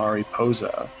Hotel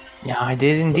Mariposa. Yeah, I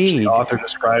did indeed. Which the author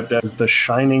described as The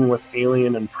Shining with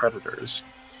Alien and Predators.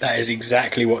 That is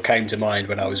exactly what came to mind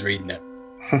when I was reading it.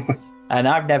 And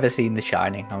I've never seen The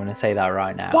Shining. I'm going to say that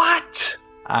right now. What?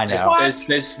 I know.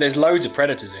 There's loads of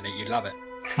predators in it. You'd love it.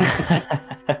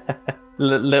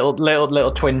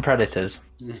 little twin predators.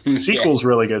 Sequel's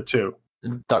really good too.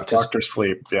 Doctor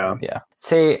Sleep, yeah. Yeah.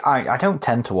 See, I don't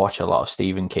tend to watch a lot of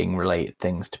Stephen King related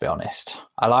things, to be honest.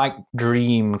 I like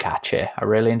Dreamcatcher. I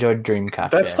really enjoyed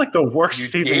Dreamcatcher. That's like the worst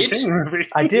Stephen King movie.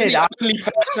 I did. You're the only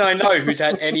person I know who's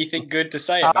had anything good to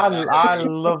say about that. I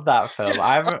love that film.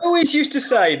 I always used to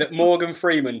say that Morgan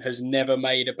Freeman has never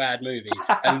made a bad movie.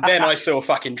 And then I saw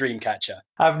fucking Dreamcatcher.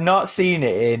 I've not seen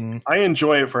it in... I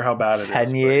enjoy it for how bad it is.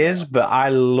 10 years, but I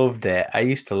loved it. I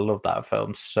used to love that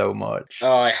film so much.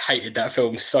 Oh, I hated that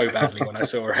film so badly when I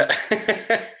saw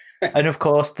it. And of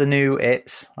course, the new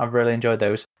It's. I've really enjoyed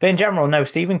those. But in general, no,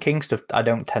 Stephen King stuff I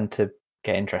don't tend to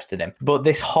get interested in. But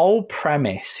this whole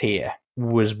premise here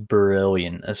was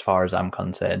brilliant as far as I'm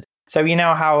concerned. So you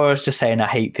know how I was just saying I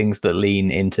hate things that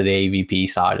lean into the AVP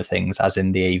side of things, as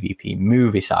in the AVP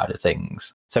movie side of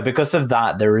things. So because of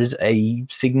that, there is a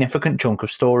significant chunk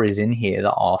of stories in here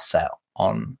that are set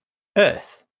on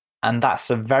Earth. And that's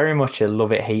very much a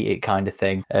love it, hate it kind of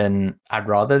thing. And I'd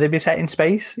rather they be set in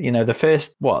space. You know, the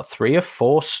first, 3 or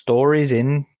 4 stories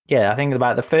in? Yeah, I think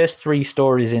about the first 3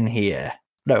 stories in here.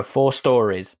 No, 4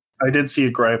 stories. I did see a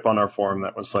gripe on our forum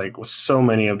that was like, with so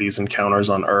many of these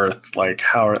encounters on Earth, like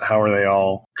how are they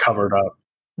all covered up?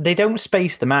 They don't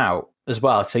space them out as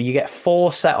well. So you get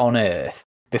 4 set on Earth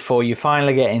before you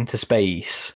finally get into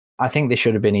space. I think they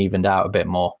should have been evened out a bit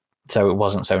more so it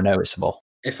wasn't so noticeable.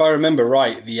 If I remember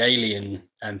right, the Alien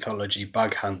anthology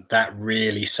Bug Hunt, that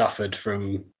really suffered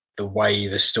from the way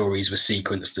the stories were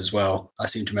sequenced as well. I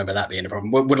seem to remember that being a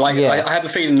problem. I have a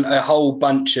feeling a whole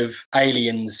bunch of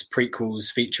Aliens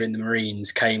prequels featuring the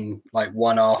Marines came like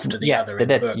one after the other.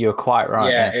 They did. You're quite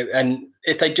right. Yeah, and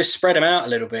if they just spread them out a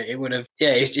little bit, it would have.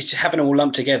 Yeah, it's having it all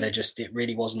lumped together. It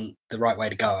really wasn't the right way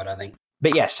to go. I don't think.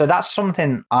 But yes, so that's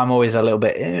something I'm always a little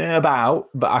bit about,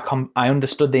 but I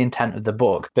understood the intent of the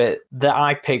book. But that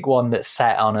I pick one that's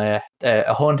set on a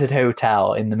haunted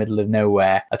hotel in the middle of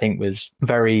nowhere, I think was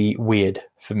very weird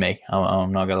for me.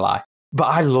 I'm not going to lie. But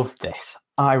I loved this.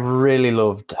 I really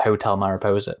loved Hotel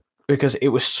Mariposa because it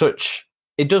was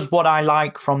it does what I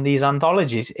like from these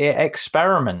anthologies. It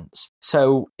experiments.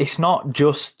 So it's not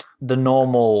just the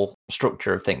normal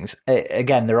structure of things.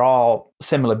 Again, there are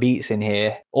similar beats in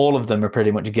here. All of them are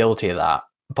pretty much guilty of that,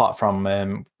 apart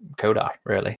from Kodai,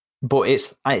 really. But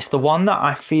it's the one that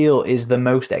I feel is the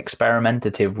most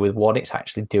experimentative with what it's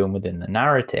actually doing within the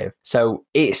narrative. So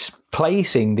it's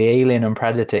placing the alien and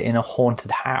predator in a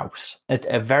haunted house,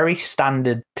 a very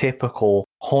standard, typical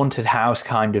haunted house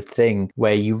kind of thing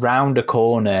where you round a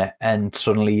corner and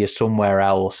suddenly you're somewhere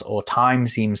else or time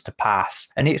seems to pass.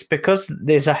 And it's because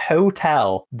there's a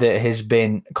hotel that has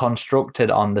been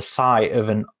constructed on the site of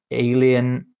an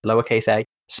alien, lowercase a,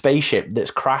 spaceship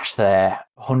that's crashed there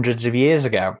hundreds of years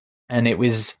ago. And it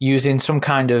was using some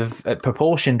kind of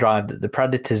propulsion drive that the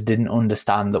Predators didn't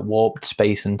understand that warped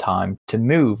space and time to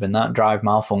move. And that drive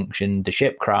malfunctioned. The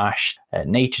ship crashed.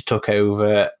 Nature took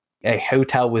over. A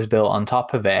hotel was built on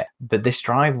top of it. But this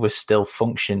drive was still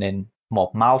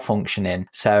malfunctioning.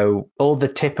 So all the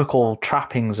typical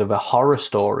trappings of a horror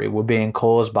story were being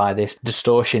caused by this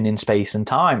distortion in space and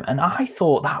time. And I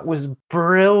thought that was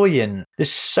brilliant. There's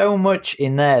so much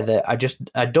in there that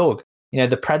I dug. You know,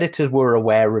 the Predators were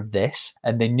aware of this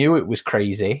and they knew it was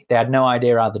crazy. They had no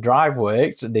idea how the drive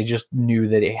worked. They just knew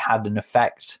that it had an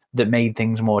effect that made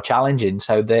things more challenging.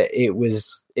 So that it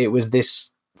was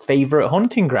this favorite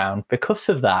hunting ground because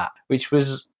of that, which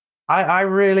was, I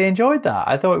really enjoyed that.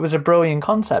 I thought it was a brilliant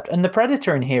concept. And the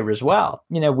Predator in here as well.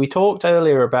 You know, we talked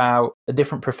earlier about the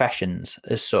different professions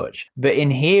as such, but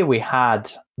in here we had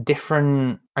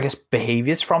different, I guess,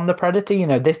 behaviors from the Predator. You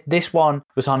know, this one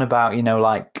was on about, you know,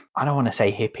 like, I don't want to say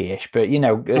hippie-ish, but, you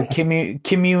know,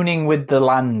 communing with the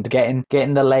land, getting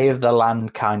the lay of the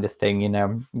land kind of thing, you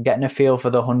know, getting a feel for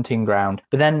the hunting ground.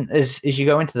 But then as you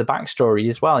go into the backstory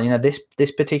as well, you know,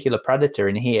 this particular Predator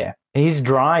in here, his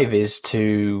drive is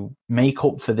to make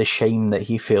up for the shame that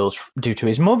he feels due to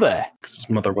his mother. Because his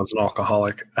mother was an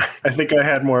alcoholic. I think I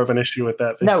had more of an issue with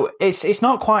that. No, it's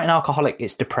not quite an alcoholic.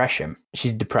 It's depression.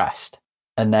 She's depressed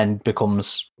and then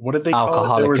becomes what did they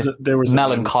alcoholic? Call it? There was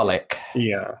melancholic.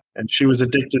 Yeah, and she was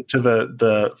addicted to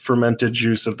the fermented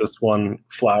juice of this one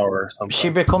flower or something. She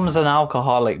becomes an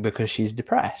alcoholic because she's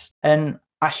depressed. And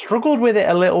I struggled with it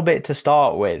a little bit to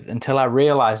start with until I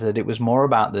realized that it was more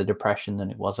about the depression than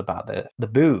it was about the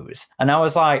booze. And I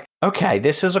was like, okay,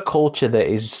 this is a culture that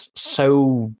is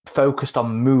so focused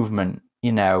on movement,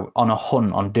 you know, on a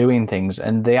hunt, on doing things.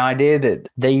 And the idea that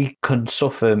they could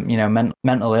suffer, you know,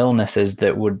 mental illnesses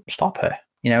that would stop her,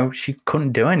 you know, she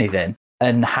couldn't do anything.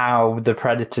 And how the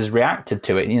predators reacted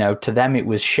to it. You know, to them it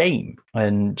was shame.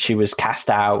 And she was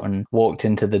cast out and walked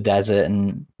into the desert.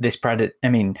 And this predator, I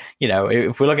mean, you know,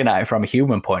 if we're looking at it from a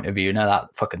human point of view, now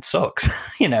that fucking sucks.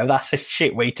 You know, that's a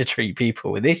shit way to treat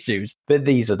people with issues. But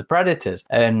these are the predators.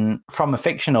 And from a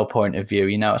fictional point of view,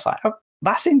 you know, it's like, oh,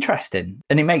 that's interesting.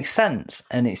 And it makes sense.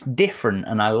 And it's different.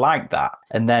 And I like that.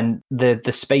 And then the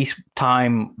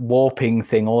space-time warping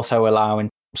thing also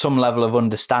allowing some level of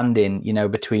understanding, you know,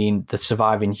 between the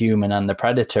surviving human and the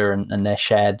predator and their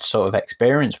shared sort of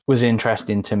experience was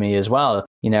interesting to me as well.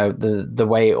 You know, the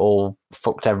way it all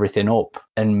fucked everything up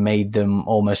and made them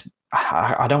almost,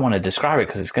 I don't want to describe it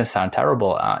because it's going to sound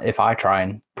terrible if I try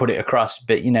and put it across,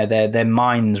 but, you know, their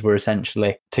minds were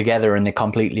essentially together and they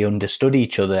completely understood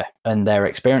each other and their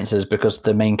experiences, because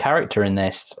the main character in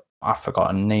this, I've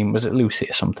forgotten her name, was it Lucy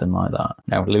or something like that?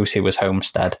 No, Lucy was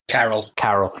Homestead. Carol,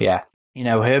 yeah. You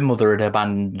know, her mother had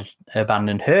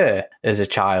abandoned her as a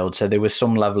child, so there was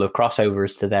some level of crossover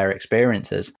as to their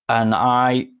experiences. And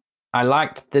I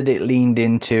liked that it leaned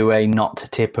into a not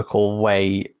typical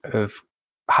way of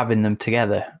having them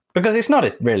together, because it's not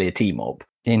really a team up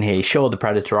in here. Sure, the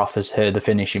Predator offers her the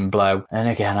finishing blow, and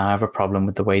again, I have a problem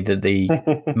with the way that the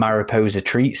Mariposa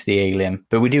treats the alien,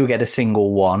 but we do get a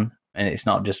single one. And it's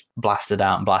not just blasted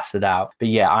out. But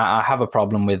yeah, I have a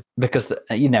problem with, because,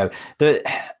 you know, the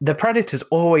Predator's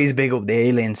always big up the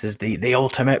aliens as the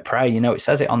ultimate prey. You know, it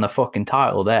says it on the fucking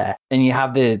title there. And you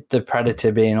have the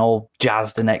Predator being all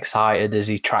jazzed and excited as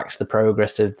he tracks the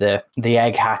progress of the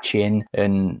egg hatching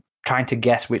and trying to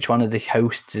guess which one of the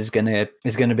hosts is gonna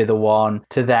be the one,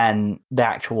 to then the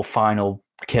actual final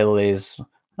kill is,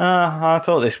 I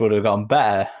thought this would have gone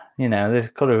better. You know, this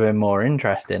could have been more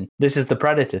interesting. This is the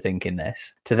Predator thinking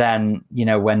this. To then, you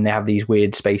know, when they have these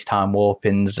weird space-time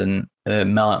warpings and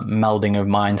melding of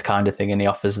minds kind of thing, and he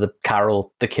offers the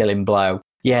Carol the killing blow.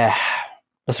 Yeah,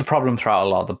 that's a problem throughout a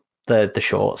lot of the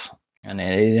shorts. And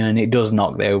it does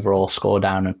knock the overall score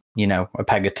down, you know, a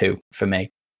peg or two for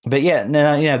me. But yeah,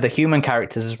 no, you know, the human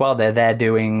characters as well, they're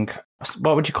doing,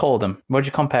 what would you call them? What would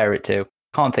you compare it to?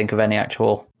 Can't think of any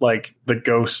actual. Like the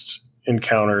ghost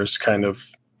encounters kind of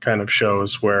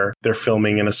shows where they're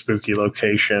filming in a spooky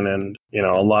location, and, you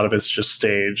know, a lot of it's just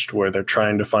staged where they're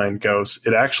trying to find ghosts.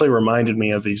 It actually reminded me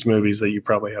of these movies that you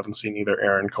probably haven't seen either,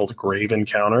 Aaron, called Grave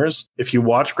Encounters. If you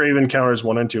watch Grave Encounters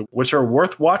 1 and 2, which are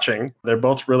worth watching, they're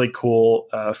both really cool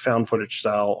found footage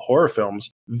style horror films.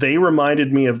 They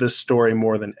reminded me of this story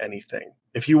more than anything.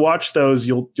 If you watch those,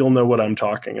 you'll know what I'm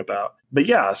talking about. But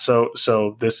yeah, so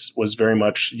this was very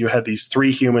much, you had these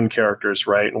 3 human characters,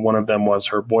 right? And one of them was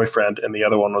her boyfriend, and the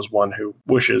other one was one who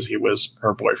wishes he was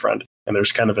her boyfriend. And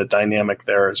there's kind of a dynamic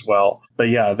there as well. But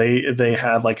yeah, they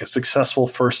had like a successful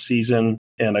first season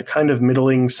and a kind of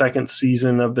middling second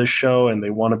season of this show, and they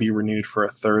want to be renewed for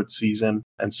a 3rd season.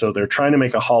 And so they're trying to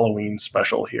make a Halloween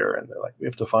special here, and they're like, we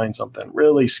have to find something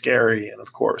really scary. And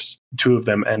of course, 2 of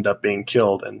them end up being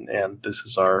killed, and this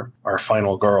is our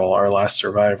final girl, our last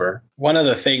survivor. One of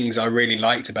the things I really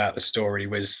liked about the story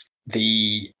was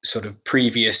the sort of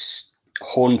previous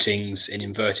hauntings, in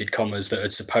inverted commas, that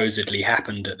had supposedly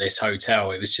happened at this hotel.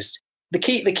 It was just the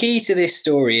key to this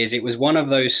story is it was one of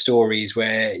those stories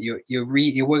where you're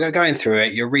going through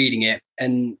it, you're reading it,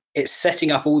 and it's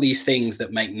setting up all these things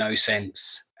that make no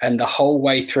sense. And the whole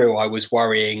way through, I was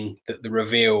worrying that the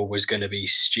reveal was going to be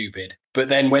stupid. But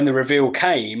then when the reveal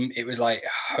came, it was like,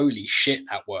 holy shit,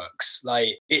 that works.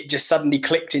 Like, it just suddenly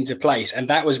clicked into place. And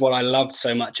that was what I loved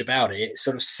so much about it. It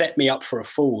sort of set me up for a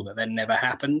fall that then never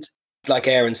happened. Like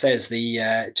Aaron says,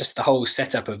 just the whole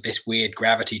setup of this weird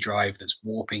gravity drive that's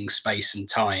warping space and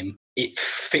time, it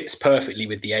fits perfectly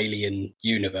with the alien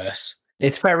universe.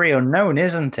 It's very unknown,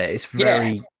 isn't it? It's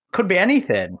very, could be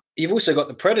anything. You've also got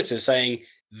the Predator saying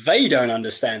they don't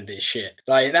understand this shit.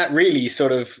 Like, that really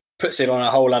sort of puts it on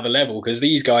a whole other level, because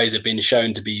these guys have been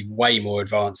shown to be way more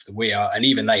advanced than we are, and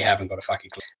even they haven't got a fucking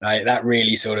clue. Like, that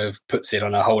really sort of puts it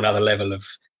on a whole other level of,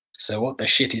 so what the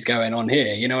shit is going on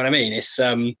here? You know what I mean? It's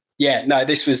yeah, no,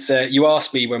 this was, you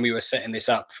asked me when we were setting this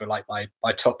up for like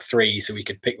my top 3 so we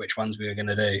could pick which ones we were going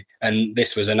to do. And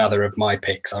this was another of my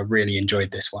picks. I really enjoyed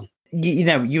this one.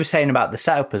 you were saying about the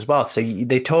setup as well. So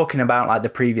they're talking about like the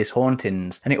previous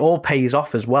hauntings, and it all pays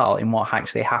off as well in what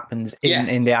actually happens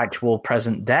in the actual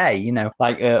present day. You know,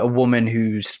 like a woman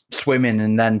who's swimming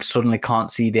and then suddenly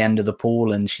can't see the end of the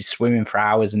pool, and she's swimming for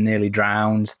hours and nearly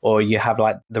drowns. Or you have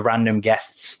like the random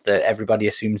guests that everybody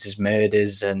assumes is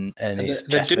murders, and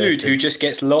the dude who just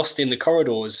gets lost in the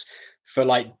corridors for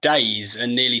like days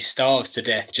and nearly starves to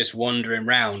death just wandering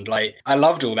around. Like, I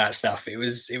loved all that stuff. It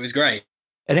was great.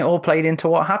 And it all played into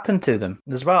what happened to them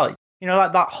as well. You know,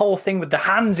 like that whole thing with the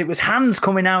hands. It was hands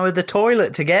coming out of the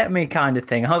toilet to get me kind of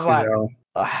thing. I was like,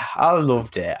 I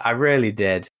loved it. I really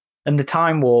did. And the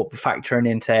time warp factoring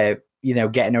into, you know,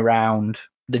 getting around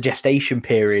the gestation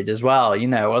period as well. You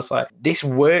know, I was like, this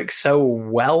works so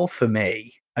well for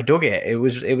me. I dug it. It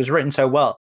was written so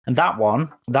well. And that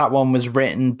one was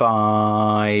written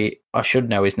by, I should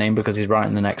know his name because he's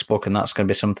writing the next book, and that's going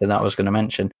to be something that I was going to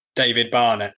mention. David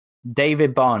Barnett.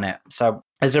 So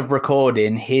as of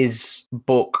recording, his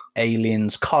book Alien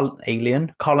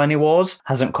Colony Wars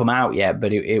hasn't come out yet,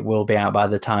 but it will be out by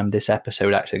the time this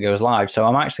episode actually goes live. So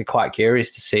I'm actually quite curious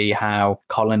to see how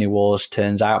Colony Wars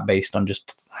turns out based on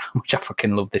just how much I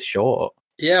fucking love this short.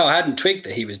 Yeah, I hadn't twigged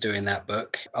that he was doing that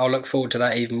book. I'll look forward to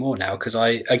that even more now because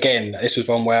this was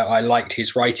one where I liked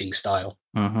his writing style.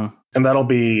 Mm-hmm. And that'll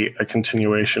be a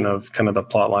continuation of kind of the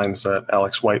plot lines that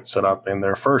Alex White set up in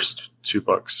their first two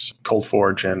books, Cold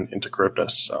Forge and Into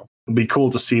Charybdis. So it'd be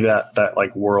cool to see that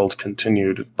like world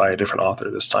continued by a different author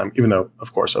this time, even though,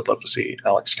 of course, I'd love to see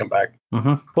Alex come back.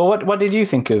 Mm-hmm. Well, what did you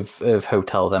think of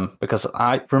Hotel then? Because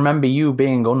I remember you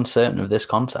being uncertain of this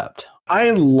concept.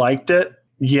 I liked it.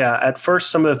 Yeah, at first,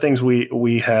 some of the things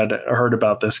we had heard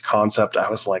about this concept, I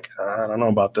was like, I don't know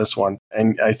about this one.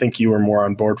 And I think you were more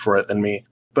on board for it than me.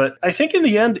 But I think in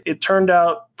the end, it turned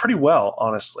out pretty well,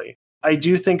 honestly. I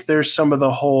do think there's some of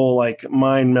the whole like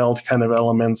mind meld kind of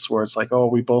elements where it's like, oh,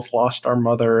 we both lost our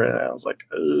mother. And I was like,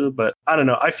 but I don't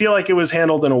know. I feel like it was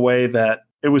handled in a way that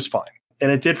it was fine.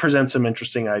 And it did present some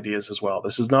interesting ideas as well.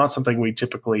 This is not something we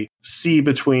typically see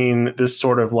between this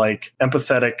sort of like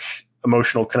empathetic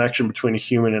emotional connection between a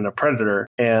human and a predator.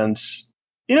 And,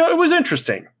 you know, it was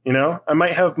interesting. You know, I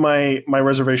might have my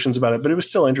reservations about it, but it was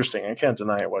still interesting. I can't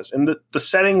deny it was. And the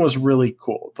setting was really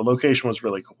cool. The location was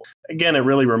really cool. Again, it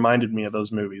really reminded me of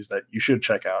those movies that you should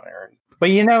check out, Aaron. Well,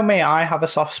 you know me, I have a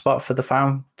soft spot for the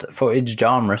found footage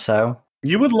genre, so.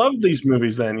 You would love these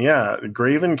movies then. Yeah.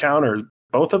 Grave Encounter,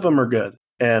 both of them are good.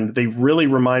 And they really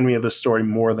remind me of the story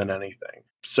more than anything.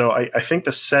 So I think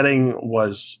the setting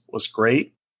was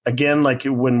great. Again, like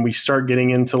when we start getting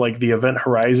into like the Event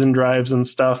Horizon drives and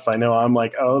stuff, I know I'm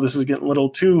like, oh, this is getting a little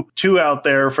too out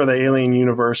there for the Alien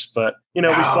universe. But you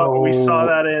know, we saw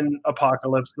that in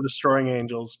Apocalypse, the Destroying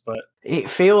Angels. But it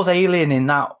feels alien in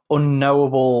that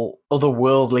unknowable,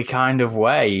 otherworldly kind of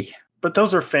way. But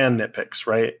those are fan nitpicks,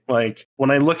 right? Like when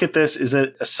I look at this, is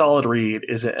it a solid read?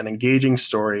 Is it an engaging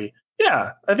story?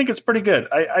 Yeah, I think it's pretty good.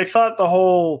 I thought the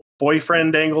whole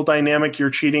boyfriend angle dynamic,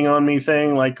 you're cheating on me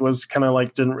thing, like was kind of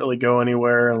like didn't really go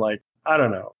anywhere. Like, I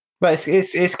don't know. But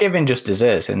it's given just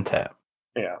desserts, isn't it?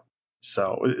 Yeah.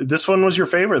 So this one was your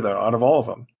favorite though, out of all of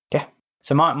them. Yeah.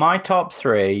 So my top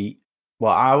three,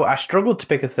 well, I struggled to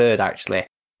pick a third actually.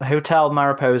 Hotel,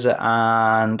 Mariposa,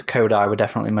 and Kodai were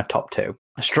definitely my top two.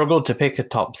 I struggled to pick a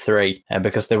top three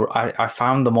because I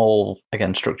found them all,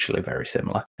 again, structurally very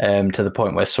similar to the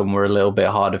point where some were a little bit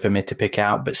harder for me to pick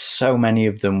out, but so many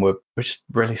of them were just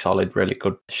really solid, really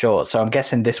good shorts. So I'm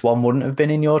guessing this one wouldn't have been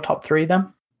in your top three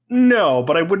then? No,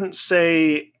 but I wouldn't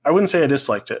say I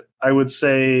disliked it. I would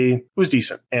say it was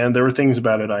decent, and there were things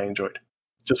about it I enjoyed.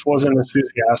 Just wasn't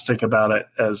enthusiastic about it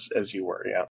as you were,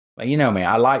 yeah. Well, you know me,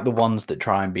 I like the ones that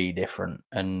try and be different.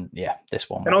 And yeah, this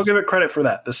one was. And I'll give it credit for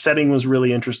that. The setting was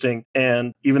really interesting.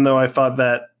 And even though I thought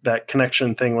that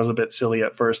connection thing was a bit silly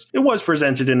at first, it was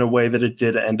presented in a way that it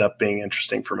did end up being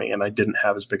interesting for me. And I didn't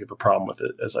have as big of a problem with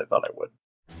it as I thought I would.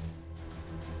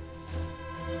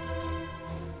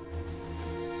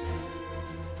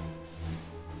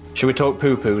 Should we talk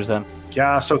poo-poos then?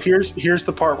 Yeah, so here's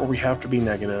the part where we have to be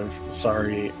negative.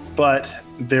 Sorry. But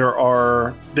there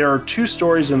are two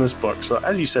stories in this book. So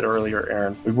as you said earlier,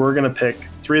 Aaron, we were going to pick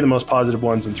three of the most positive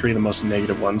ones and three of the most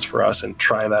negative ones for us and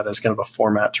try that as kind of a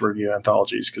format to review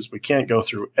anthologies because we can't go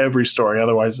through every story.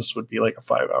 Otherwise, this would be like a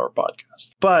 5-hour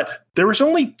podcast. But there was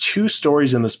only two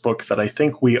stories in this book that I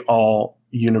think we all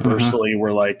universally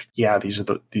were like, yeah, these are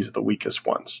the weakest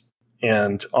ones.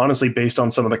 And honestly, based on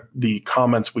some of the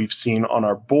comments we've seen on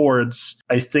our boards,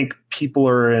 I think people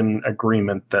are in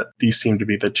agreement that these seem to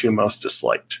be the two most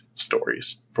disliked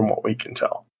stories from what we can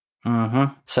tell.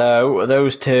 Mm-hmm. So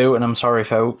those two, and I'm sorry,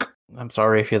 folk. I'm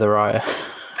sorry if you're the writer.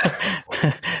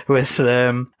 was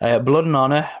Blood and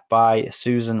Honor by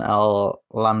Susan L.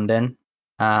 Landin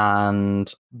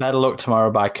and Better Luck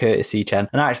Tomorrow by Curtis E. Chen.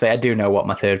 And actually, I do know what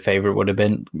my third favourite would have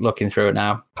been, looking through it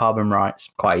now. Carbon Rights,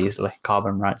 quite easily.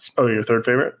 Carbon Rights. Oh, your third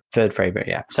favourite? Third favourite,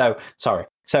 yeah. So, sorry.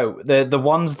 So, the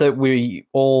ones that we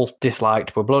all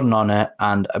disliked were Blood and Honor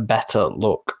and Better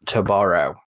Luck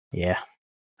Tomorrow. Yeah,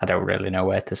 I don't really know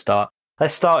where to start.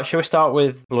 Shall we start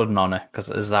with Blood and Honor?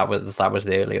 Because that was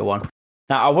the earlier one.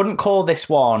 Now, I wouldn't call this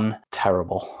one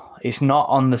terrible. It's not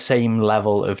on the same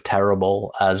level of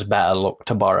terrible as Better Luck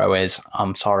Tomorrow is.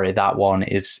 I'm sorry, that one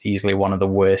is easily one of the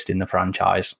worst in the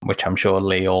franchise, which I'm sure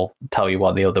Lee will tell you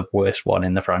what the other worst one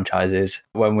in the franchise is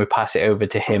when we pass it over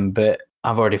to him, but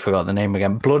I've already forgot the name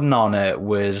again. Blood and Honor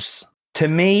was... To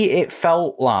me, it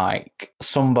felt like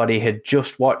somebody had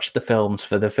just watched the films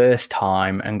for the first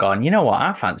time and gone, you know what,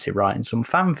 I fancy writing some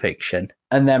fan fiction,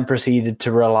 and then proceeded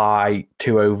to rely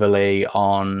too overly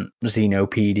on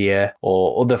Xenopedia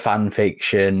or other fan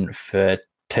fiction for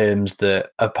terms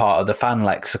that are part of the fan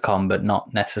lexicon, but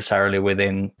not necessarily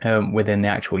within the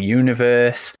actual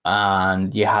universe.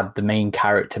 And you had the main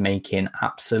character making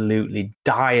absolutely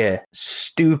dire,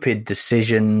 stupid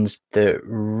decisions that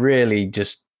really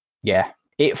just... Yeah,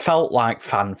 it felt like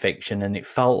fan fiction, and it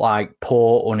felt like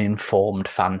poor, uninformed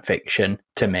fan fiction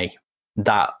to me.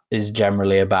 That is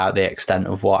generally about the extent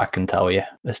of what I can tell you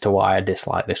as to why I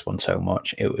dislike this one so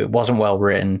much. It wasn't well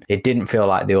written. It didn't feel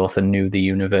like the author knew the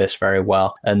universe very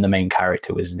well, and the main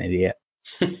character was an idiot.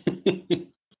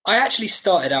 I actually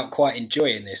started out quite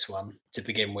enjoying this one to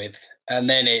begin with, and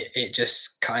then it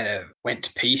just kind of went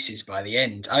to pieces by the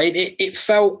end. It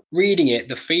felt, reading it,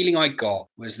 the feeling I got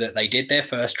was that they did their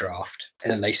first draft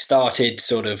and then they started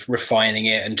sort of refining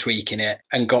it and tweaking it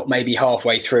and got maybe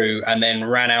halfway through and then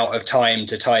ran out of time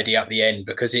to tidy up the end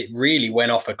because it really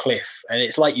went off a cliff. And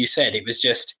it's like you said, it was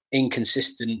just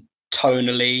inconsistent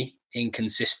tonally,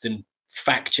 inconsistent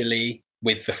factually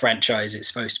with the franchise it's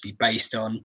supposed to be based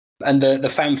on. And the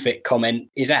fanfic comment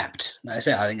is apt. Like I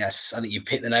said, I think you've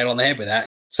hit the nail on the head with that.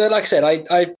 So like I said,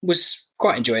 I was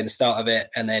quite enjoying the start of it,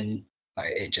 and then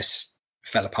it just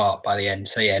fell apart by the end.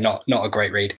 So yeah, not a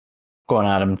great read. Go on,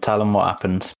 Adam, tell them what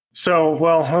happened. So,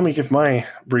 well, let me give my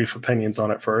brief opinions on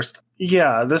it first.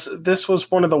 Yeah, this was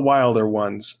one of the wilder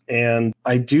ones, and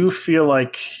I do feel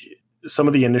like some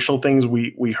of the initial things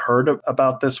we heard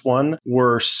about this one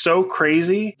were so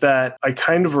crazy that I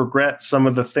kind of regret some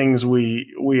of the things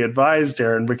we advised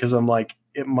Aaron, because I'm like,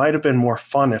 it might have been more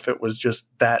fun if it was just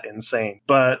that insane.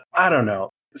 But I don't know.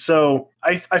 So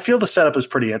I feel the setup is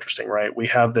pretty interesting, right? We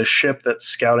have this ship that's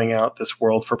scouting out this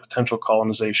world for potential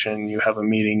colonization. You have a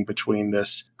meeting between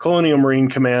this Colonial Marine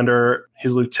commander,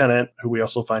 his lieutenant, who we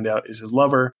also find out is his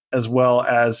lover, as well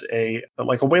as a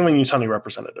Weyland-Yutani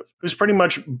representative, who's pretty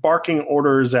much barking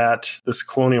orders at this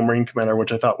Colonial Marine commander,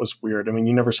 which I thought was weird. I mean,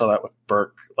 you never saw that with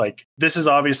Burke. Like, this is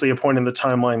obviously a point in the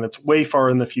timeline that's way far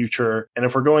in the future. And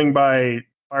if we're going by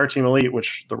Fireteam Elite,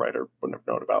 which the writer wouldn't have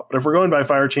known about. But if we're going by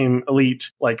Fireteam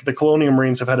Elite, like, the Colonial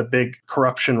Marines have had a big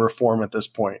corruption reform at this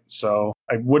point. So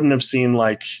I wouldn't have seen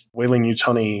like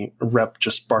Weyland-Yutani rep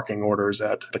just barking orders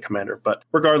at the commander. But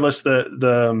regardless,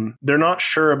 they're not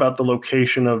sure about the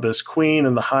location of this queen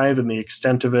and the hive and the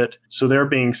extent of it. So they're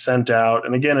being sent out.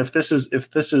 And again, if this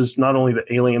is not only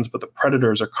the aliens, but the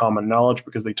predators are common knowledge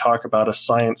because they talk about a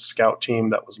science scout team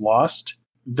that was lost,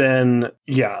 then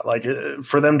yeah, like,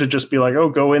 for them to just be like, oh,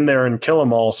 go in there and kill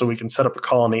them all so we can set up a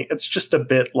colony, it's just a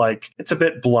bit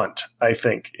blunt, I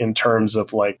think, in terms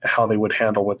of like how they would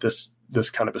handle with this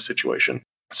kind of a situation.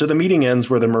 So the meeting ends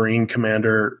where the Marine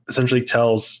commander essentially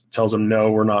tells them,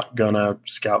 no, we're not gonna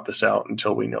scout this out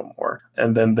until we know more.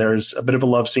 And then there's a bit of a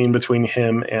love scene between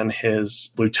him and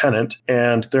his lieutenant,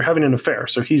 and they're having an affair.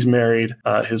 So he's married,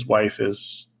 his wife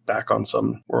is back on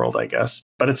some world, I guess.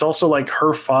 But it's also like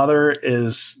her father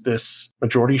is this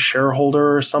majority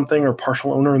shareholder or something, or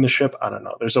partial owner in the ship. I don't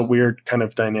know. There's a weird kind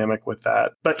of dynamic with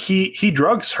that. But he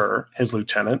drugs her, his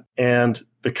lieutenant, and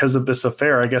because of this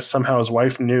affair, I guess somehow his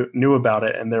wife knew about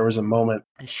it, and there was a moment.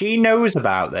 She knows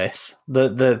about this.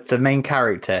 The main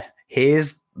character.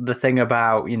 Here's the thing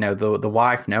about, the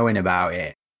wife knowing about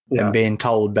it, yeah, and being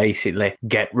told basically,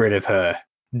 get rid of her.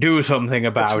 Do something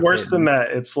about it. It's worse than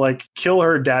that. It's like, kill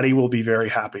her, daddy will be very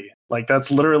happy. Like,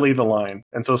 that's literally the line.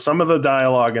 And so some of the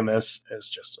dialogue in this is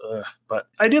just, but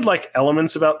I did like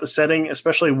elements about the setting,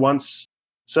 especially once.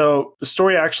 So the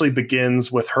story actually begins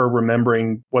with her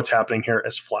remembering what's happening here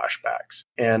as flashbacks.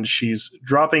 And she's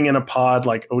dropping in a pod,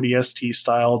 like ODST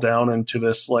style, down into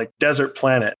this like desert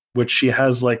planet. which she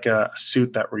has like a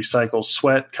suit that recycles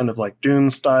sweat, kind of like Dune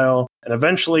style. And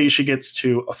eventually she gets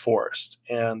to a forest.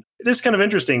 And it is kind of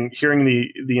interesting hearing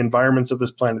the environments of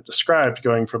this planet described,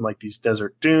 going from like these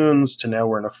desert dunes to now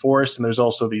we're in a forest. And there's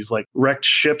also these like wrecked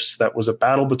ships that was a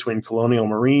battle between colonial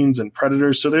marines and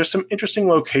predators. So there's some interesting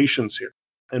locations here.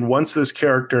 And once this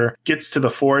character gets to the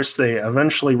forest, they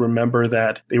eventually remember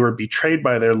that they were betrayed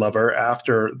by their lover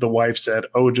after the wife said,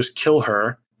 "Oh, just kill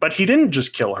her." But he didn't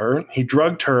just kill her. He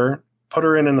drugged her, put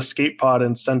her in an escape pod,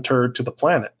 and sent her to the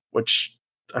planet, which,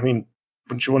 I mean,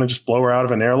 wouldn't you want to just blow her out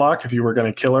of an airlock if you were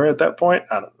going to kill her at that point?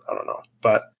 I don't know.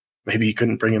 But maybe he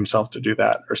couldn't bring himself to do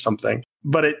that or something.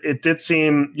 But it did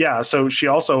seem, yeah, so she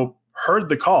also heard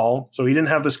the call. So he didn't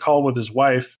have this call with his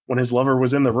wife when his lover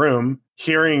was in the room,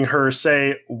 hearing her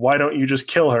say, "Why don't you just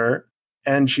kill her?"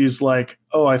 And she's like,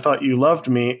 "Oh, I thought you loved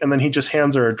me." And then he just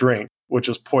hands her a drink, which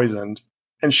is poisoned.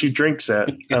 And she drinks it.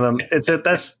 And it's at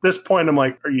this point, I'm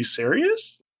like, are you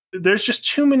serious? There's just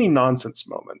too many nonsense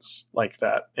moments like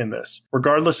that in this.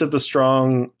 Regardless of the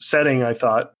strong setting, I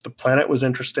thought the planet was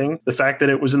interesting. The fact that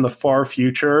it was in the far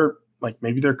future, like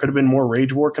maybe there could have been more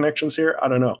Rage War connections here. I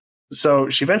don't know. So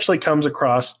she eventually comes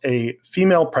across a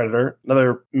female predator.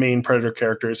 Another main predator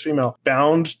character is female,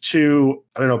 bound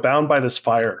by this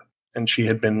fire. And she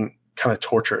had been kind of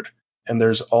tortured. And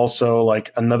there's also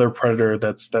like another predator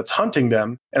that's hunting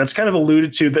them. And it's kind of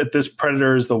alluded to that this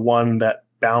predator is the one that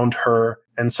bound her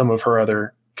and some of her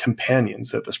other companions,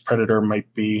 that this predator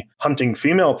might be hunting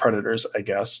female predators, I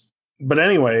guess. But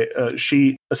anyway,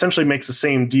 she essentially makes the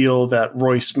same deal that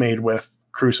Royce made with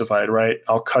Crucified, right?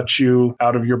 I'll cut you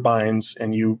out of your binds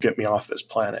and you get me off this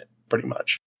planet, pretty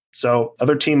much. So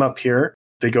other team up here,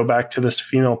 they go back to this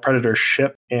female predator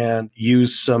ship and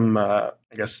use some, I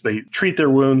guess they treat their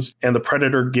wounds, and the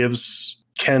predator gives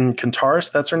Kai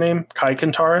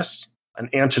Kentaris, an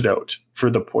antidote for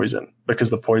the poison because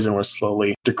the poison was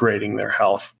slowly degrading their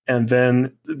health. And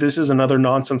then this is another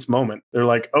nonsense moment. They're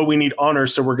like, "Oh, we need honor,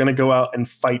 so we're going to go out and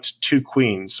fight two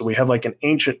queens." So we have like an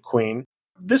ancient queen.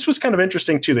 This was kind of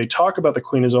interesting too. They talk about the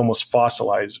queen as almost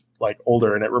fossilized, like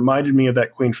older. And it reminded me of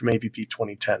that queen from AVP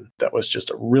 2010 that was just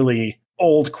a really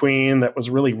old queen that was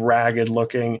really ragged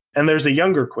looking. And there's a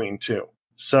younger queen too.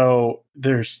 So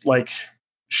there's like,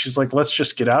 she's like, "Let's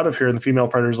just get out of here." And the female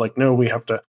predator's like, "No, we have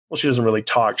to." Well, she doesn't really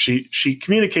talk. She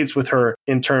communicates with her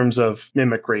in terms of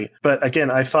mimicry. But again,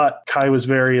 I thought Kai was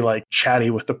very like chatty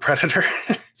with the predator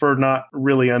for not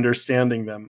really understanding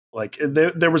them. Like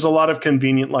there was a lot of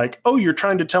convenient, like, "Oh, you're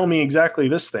trying to tell me exactly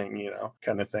this thing,"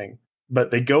 kind of thing.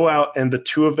 But they go out and the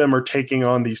two of them are taking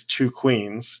on these two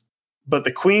queens. But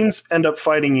the queens end up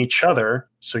fighting each other.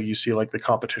 So you see like the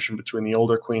competition between the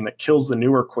older queen that kills the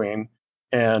newer queen.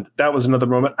 And that was another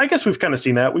moment. I guess we've kind of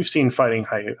seen that. We've seen fighting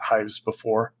hives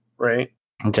before, right?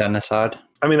 Genocide.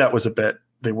 I mean, that was a bit,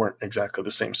 they weren't exactly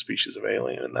the same species of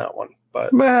alien in that one.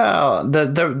 But well,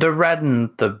 the red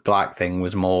and the black thing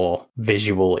was more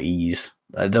visual ease.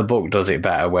 The book does it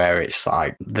better where it's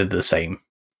like they're the same.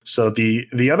 So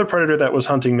the other predator that was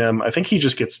hunting them, I think he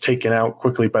just gets taken out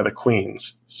quickly by the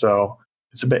queens. So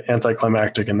it's a bit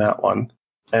anticlimactic in that one.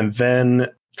 And then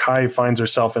Kai finds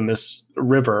herself in this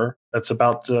river that's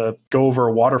about to go over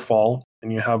a waterfall,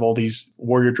 and you have all these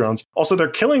warrior drones. Also, they're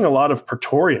killing a lot of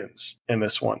Praetorians in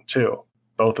this one too,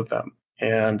 both of them.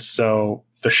 And so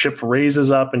the ship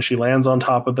raises up and she lands on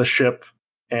top of the ship,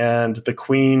 and the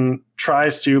queen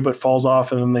tries to, but falls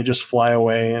off, and then they just fly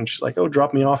away. And she's like, "Oh,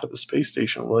 drop me off at the space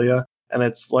station, will ya?" And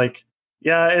it's like,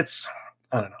 yeah,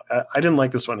 I don't know. I didn't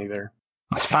like this one either.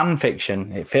 It's fan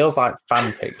fiction. It feels like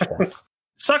fan fiction.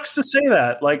 Sucks to say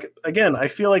that. Like, again, I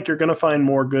feel like you're going to find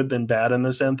more good than bad in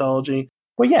this anthology.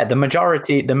 Well, yeah, the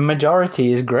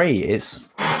majority is great. It's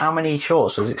how many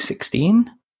shorts? Was it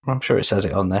 16? I'm sure it says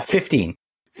it on there. 15.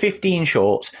 15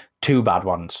 shorts, 2 bad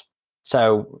ones.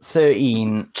 So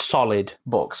 13 solid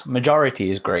books.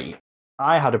 Majority is great.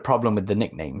 I had a problem with the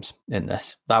nicknames in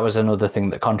this. That was another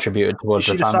thing that contributed towards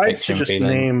the fan fiction. She decides to just feeling.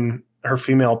 name her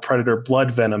female predator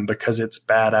Blood Venom because it's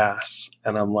badass.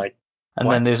 And I'm like, and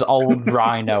what? Then there's Old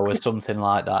Rhino or something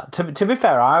like that. To be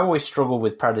fair, I always struggle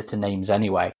with predator names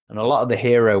anyway. And a lot of the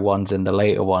hero ones and the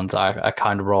later ones, I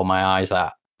kind of roll my eyes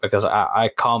at. Because I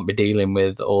can't be dealing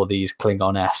with all these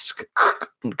Klingon-esque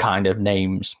kind of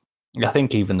names. I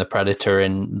think even the Predator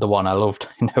in the one I loved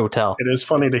in Hotel. It is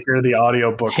funny to hear the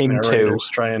audiobook narrators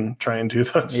try and do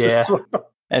those. Yeah.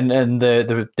 and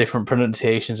the different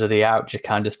pronunciations of the ouija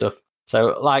kind of stuff.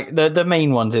 So like the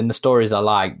main ones in the stories I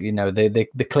like, the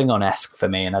Klingon-esque for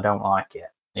me, and I don't like it.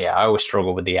 Yeah, I always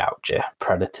struggle with the ouija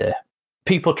Predator.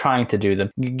 people trying to do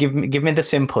them. Give me the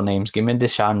simple names. Give me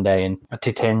Deshande and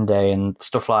Titende and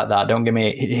stuff like that. Don't give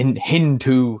me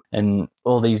Hindu and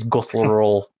all these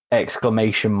guttural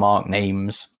exclamation mark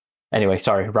names. Anyway,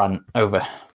 sorry, rant over.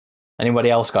 Anybody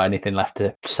else got anything left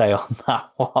to say on that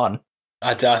one?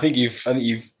 I think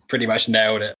you've pretty much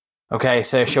nailed it. Okay,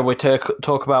 so shall we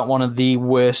talk about one of the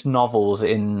worst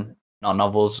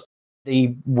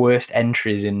the worst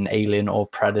entries in Alien or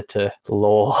Predator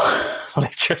lore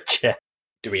literature?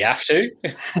 Do we have to?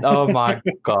 Oh my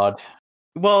god.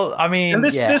 Well, I mean, and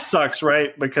this sucks,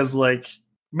 right? Because like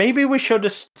maybe we should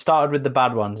have started with the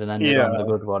bad ones and ended on the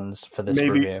good ones for this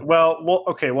review. Well,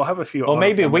 okay, we'll have a few. Or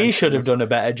maybe we should have done a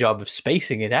better job of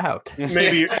spacing it out.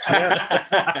 Maybe.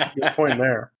 Good point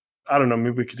there. I don't know.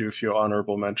 Maybe we could do a few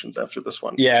honorable mentions after this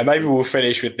one. Yeah, maybe we'll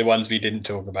finish with the ones we didn't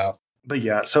talk about. But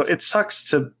yeah, so it sucks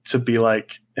to be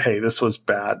like, hey, this was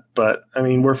bad. But I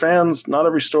mean, we're fans. Not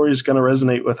every story is going to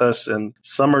resonate with us. And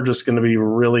some are just going to be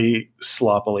really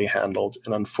sloppily handled.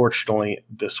 And unfortunately,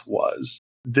 this was.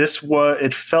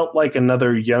 It felt like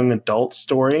another young adult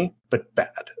story, but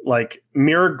bad. Like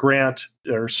Mira Grant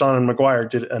or Seanan McGuire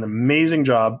did an amazing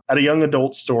job at a young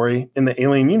adult story in the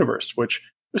Alien universe, which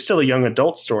was still a young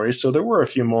adult story. So there were a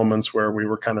few moments where we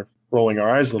were kind of rolling our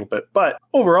eyes a little bit, but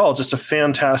overall, just a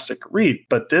fantastic read.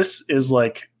 But this is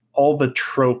like all the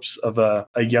tropes of a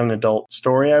young adult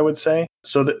story, I would say.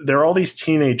 So there are all these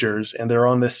teenagers and they're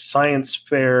on this science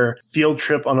fair field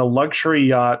trip on a luxury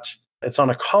yacht. It's on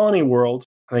a colony world.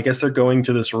 And I guess they're going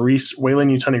to this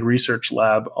Weyland-Yutani research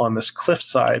lab on this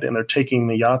cliffside, and they're taking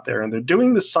the yacht there, and they're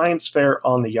doing the science fair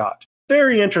on the yacht.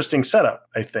 Very interesting setup,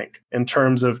 I think, in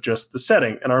terms of just the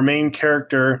setting. And our main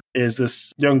character is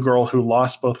this young girl who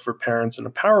lost both of her parents in a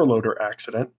power loader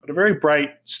accident, but a very bright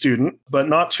student, but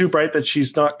not too bright that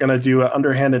she's not going to do an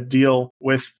underhanded deal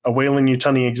with a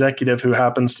Weyland-Yutani executive who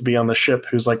happens to be on the ship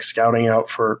who's like scouting out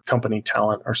for company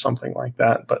talent or something like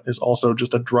that, but is also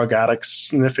just a drug addict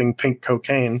sniffing pink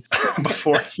cocaine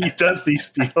before he does these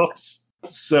deals.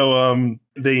 So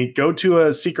they go to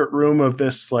a secret room of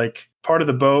this like part of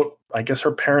the boat. I guess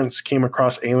her parents came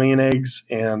across alien eggs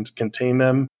and contain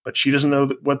them, but she doesn't know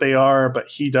what they are, but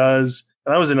he does.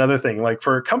 And that was another thing. Like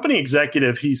for a company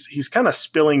executive, he's kind of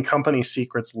spilling company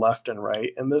secrets left and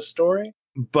right in this story.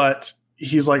 But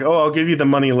he's like, oh, I'll give you the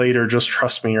money later. Just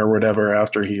trust me or whatever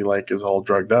after he like is all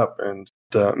drugged up. And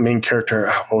the main character,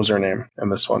 what was her name in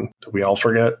this one? Did we all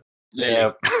forget?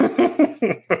 Yeah.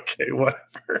 Okay,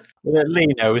 whatever. Lee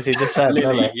knows. He just said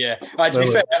Lily. Yeah. To be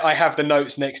fair, I have the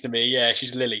notes next to me. Yeah,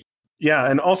 she's Lily. Yeah,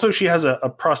 and also she has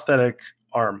a prosthetic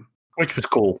arm, which was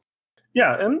cool.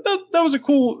 Yeah, and that was a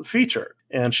cool feature.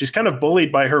 And she's kind of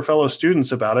bullied by her fellow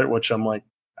students about it, which I'm like,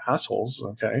 assholes,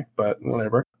 okay, but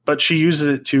whatever. But she uses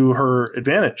it to her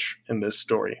advantage in this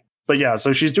story. But yeah,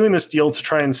 so she's doing this deal to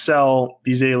try and sell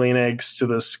these alien eggs to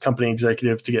this company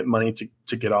executive to get money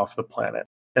to get off the planet.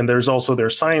 And there's also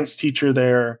their science teacher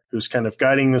there who's kind of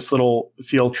guiding this little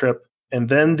field trip. And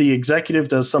then the executive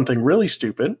does something really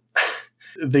stupid.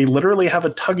 They literally have a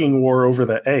tugging war over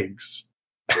the eggs.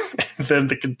 Then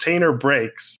the container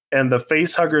breaks and the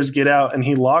face huggers get out and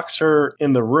he locks her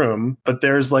in the room. But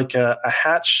there's like a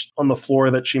hatch on the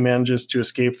floor that she manages to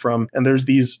escape from. And there's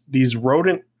these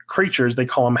rodent creatures. They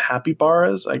call them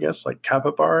happybaras, I guess, like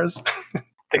capybaras.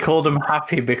 They called them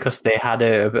happy because they had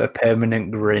a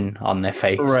permanent grin on their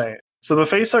face. Right. So the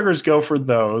face huggers go for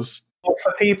those. Well,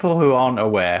 for people who aren't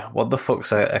aware, what the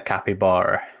fuck's a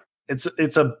capybara?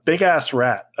 It's a big ass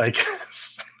rat, I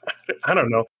guess. I don't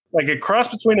know. Like a cross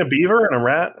between a beaver and a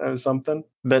rat or something.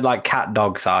 But like cat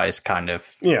dog size, kind of.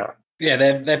 Yeah. Yeah,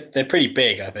 they're pretty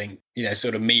big, I think. You know,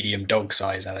 sort of medium dog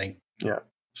size, I think. Yeah.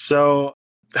 So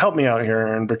help me out here,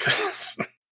 Aaron, because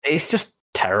it's just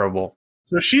terrible.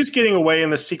 So she's getting away in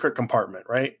the secret compartment,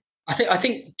 right? I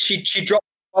think she drops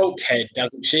a bulkhead,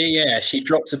 doesn't she? Yeah, she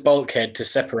drops a bulkhead to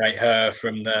separate her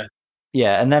from the...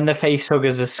 Yeah, and then the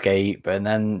facehuggers escape, and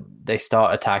then they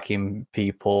start attacking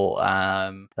people.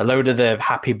 A load of the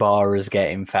happybaras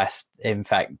get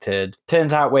infected.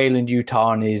 Turns out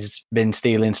Weyland-Yutani's been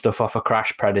stealing stuff off a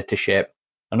crashed Predator ship.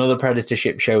 Another Predator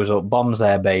ship shows up, bombs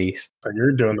their base. But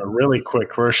you're doing the really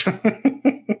quick version.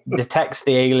 Detects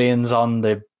the aliens on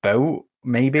the boat,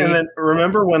 maybe? And then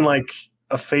remember when like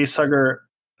a facehugger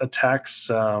attacks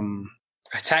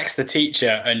the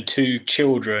teacher and two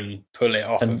children pull it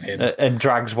off of him. And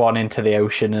drags one into the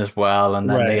ocean as well, and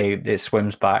then it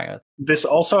swims back. This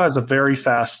also has a very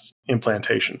fast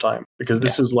implantation time because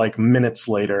this is like minutes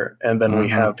later, and then we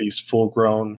have these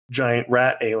full-grown giant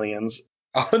rat aliens.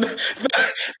 Oh,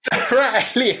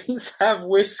 rat aliens have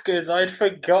whiskers. I'd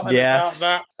forgotten about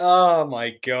that. Oh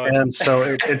my god! And so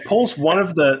it pulls one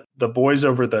of the boys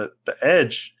over the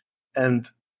edge, and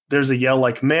there's a yell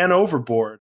like "Man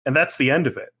overboard," and that's the end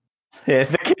of it. Yeah,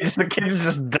 the kid's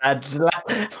just dead,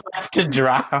 left to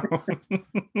drown.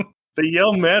 They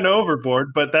yell "Man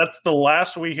overboard," but that's the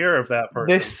last we hear of that person.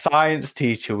 This science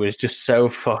teacher was just so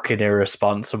fucking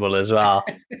irresponsible as well.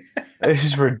 It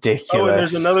was ridiculous. Oh, and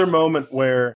there's another moment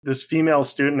where this female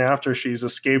student, after she's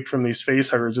escaped from these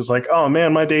facehuggers, is like, "Oh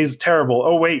man, my day's terrible.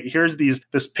 Oh wait, here's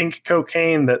this pink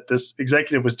cocaine that this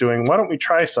executive was doing. Why don't we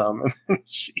try some?" And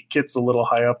she gets a little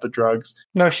high up the drugs.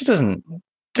 No, she doesn't.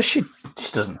 Does she?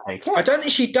 She doesn't take it. I don't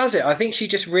think she does it. I think she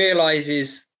just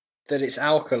realizes that it's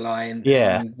alkaline,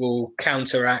 and will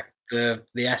counteract the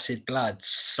acid blood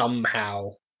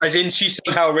somehow. As in, she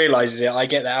somehow realizes it. I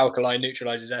get that alkaline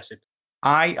neutralizes acid.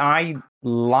 I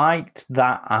liked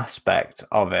that aspect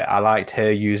of it. I liked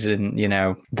her using,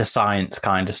 the science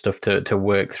kind of stuff to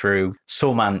work through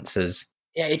some answers.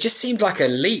 Yeah, it just seemed like a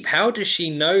leap. How does she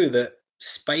know that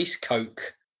space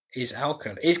coke is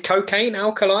alkaline? Is cocaine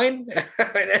alkaline?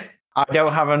 I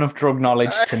don't have enough drug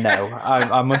knowledge to know.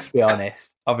 I must be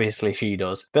honest. Obviously, she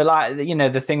does. But,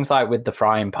 the things like with the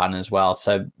frying pan as well,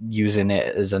 so using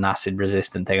it as an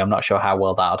acid-resistant thing, I'm not sure how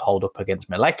well that would hold up against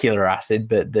molecular acid,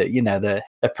 but, the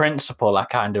principle, I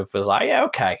kind of was like, yeah,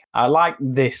 okay, I like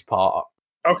this part.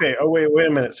 Okay, wait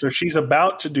a minute. So she's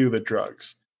about to do the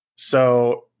drugs.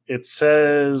 So it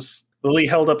says... Lily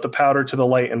held up the powder to the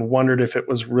light and wondered if it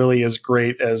was really as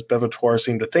great as Bevatoire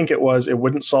seemed to think it was. It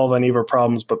wouldn't solve any of her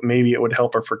problems, but maybe it would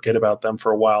help her forget about them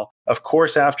for a while. Of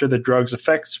course, after the drug's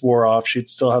effects wore off, she'd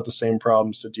still have the same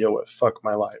problems to deal with. Fuck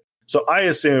my life. So I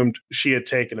assumed she had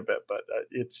taken a bit, but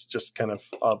it's just kind of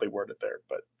oddly worded there.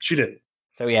 But she didn't.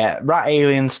 So yeah, rat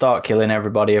aliens start killing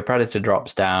everybody. A predator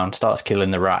drops down, starts killing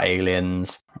the rat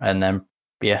aliens, and then,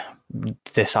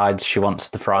 decides she wants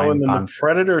the frying pan. And the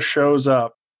predator shows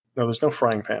up. No, there's no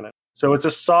frying pan in it. So it's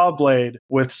a saw blade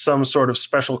with some sort of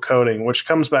special coating, which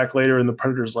comes back later, and the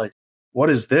predator's like, what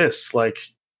is this? Like,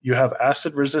 you have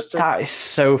acid resistance? That is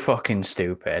so fucking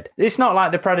stupid. It's not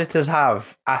like the predators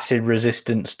have acid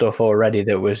resistant stuff already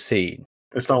that we've seen.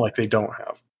 It's not like they don't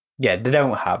have. Yeah, they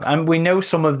don't have. And we know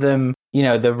some of them,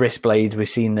 the wrist blades, we've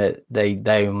seen that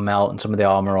they melt and some of the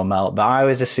armor will melt. But I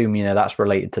always assume, that's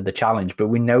related to the challenge. But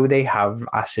we know they have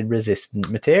acid resistant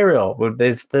material. Well,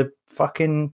 there's the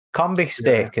fucking combi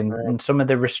stick and some of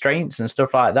the restraints and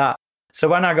stuff like that. So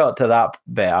when I got to that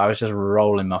bit, I was just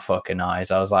rolling my fucking eyes.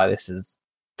 I was like, this is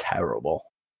terrible.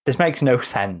 This makes no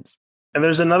sense. And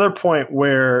there's another point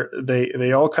where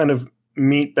they all kind of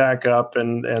meet back up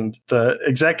and the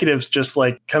executive's just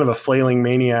like kind of a flailing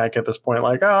maniac at this point,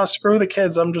 like, screw the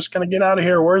kids, I'm just gonna get out of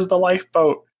here, where's the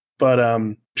lifeboat? But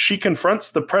she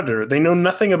confronts the predator. They know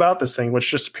nothing about this thing,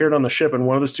 which just appeared on the ship, and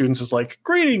one of the students is like,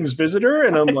 greetings, visitor,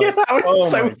 and I'm like, that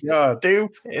was my God.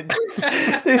 Stupid.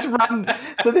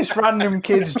 This random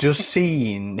kid's just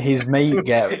seen his mate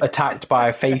get attacked by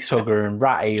a facehugger and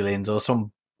rat aliens or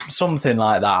something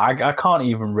like that. I can't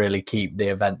even really keep the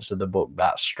events of the book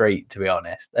that straight, to be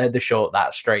honest. The short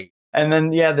that straight. And then,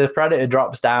 the predator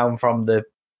drops down from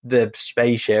the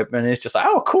spaceship, and it's just like,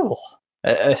 oh, cool.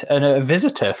 A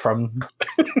visitor from...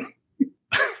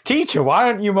 Teacher, why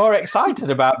aren't you more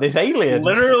excited about this alien?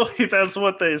 Literally, that's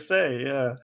what they say,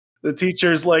 yeah. The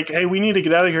teacher's like, hey, we need to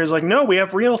get out of here. He's like, no, we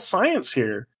have real science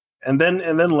here. And then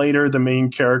later, the main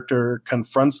character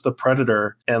confronts the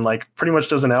predator and like pretty much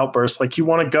does an outburst, like, you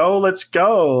want to go? Let's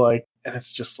go. Like, and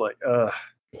it's just like,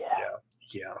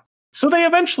 yeah. So they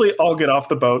eventually all get off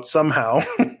the boat somehow,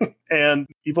 and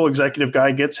evil executive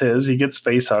guy gets he gets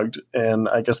face hugged, and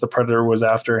I guess the predator was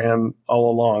after him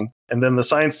all along. And then the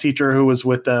science teacher who was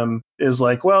with them is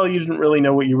like, well, you didn't really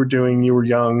know what you were doing. You were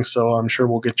young, so I'm sure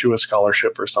we'll get you a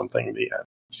scholarship or something in the end.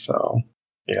 So,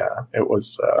 yeah, it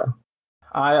was...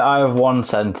 I have one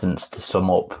sentence to sum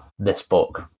up this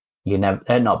book.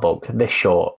 This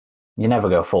short. You never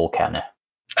go full Kenner.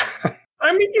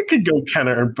 I mean, you could go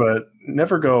Kenner, but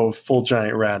never go full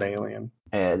giant rat alien.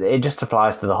 It just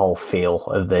applies to the whole feel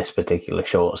of this particular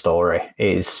short story.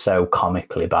 It is so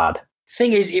comically bad.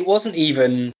 Thing is, it wasn't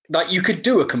even... Like, you could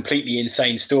do a completely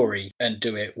insane story and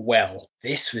do it well.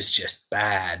 This was just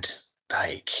bad.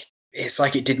 Like, it's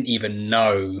like it didn't even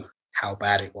know how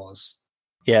bad it was.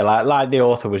 Yeah, like the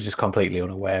author was just completely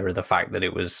unaware of the fact that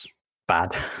it was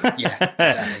bad. Yeah,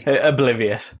 exactly.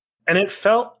 Oblivious. And it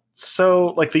felt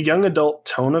so, like, the young adult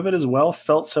tone of it as well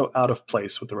felt so out of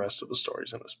place with the rest of the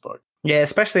stories in this book. Yeah,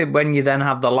 especially when you then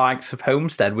have the likes of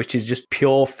Homestead, which is just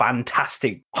pure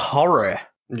fantastic horror.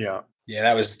 Yeah. Yeah,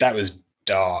 that was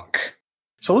dark.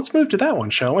 So let's move to that one,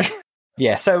 shall we?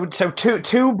 Yeah, so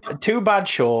two bad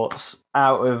shorts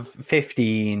out of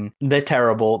 15. They're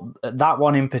terrible. That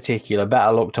one in particular,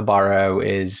 Better Luck Tomorrow,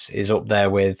 is up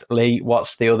there with Lee.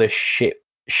 What's the other shit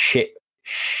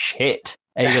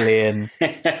alien?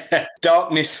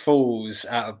 Darkness Falls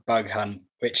out of Bug Hunt,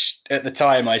 which at the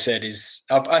time I said is...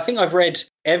 I think I've read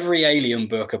every Alien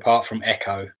book apart from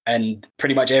Echo, and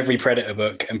pretty much every Predator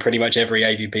book, and pretty much every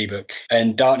AVP book.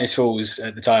 And Darkness Falls,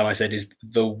 at the time I said, is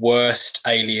the worst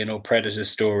Alien or Predator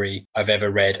story I've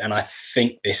ever read. And I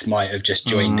think this might have just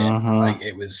joined it. Like,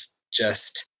 it was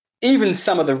just... Even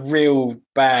some of the real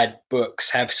bad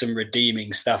books have some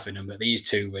redeeming stuff in them, but these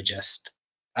two were just...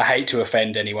 I hate to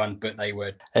offend anyone, but they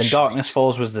were... And Darkness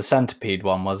Falls was the centipede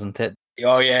one, wasn't it?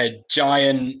 Oh, yeah.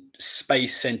 Giant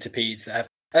space centipedes that have...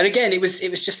 And again, it was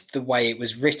just the way it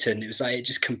was written. It was like it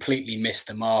just completely missed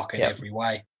the mark in every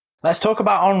way. Let's talk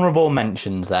about honourable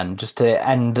mentions then, just to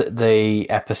end the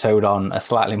episode on a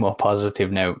slightly more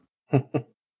positive note.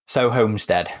 So,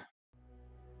 Homestead.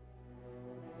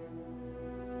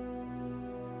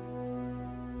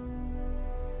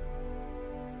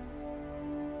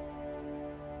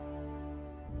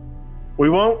 We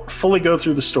won't fully go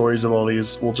through the stories of all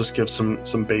these. We'll just give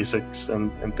some basics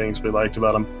and things we liked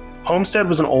about them. Homestead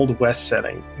was an Old West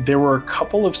setting. There were a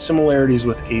couple of similarities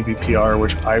with AVPR,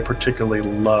 which I particularly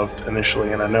loved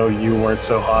initially, and I know you weren't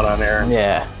so hot on, Aaron.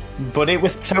 Yeah, but it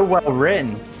was so well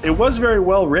written. It was very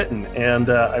well written, and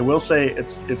I will say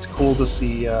it's cool to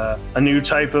see a new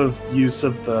type of use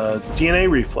of the DNA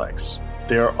reflex.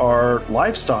 There are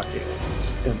livestock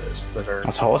aliens in this that are...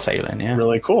 That's horse alien, yeah.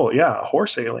 Really cool, yeah,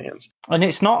 horse aliens. And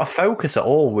it's not a focus at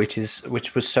all, which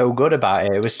was so good about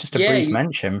it. It was just a brief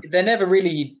mention. They're never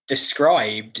really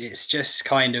described. It's just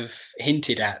kind of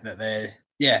hinted at that they're...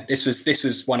 Yeah, this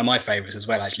was one of my favourites as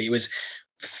well, actually. It was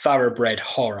thoroughbred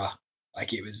horror.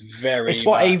 Like, it was very... It's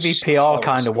what AVPR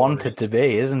kind of wanted to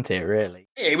be, isn't it, really?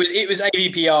 It was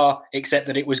AVPR, except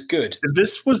that it was good.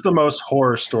 This was the most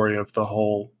horror story of the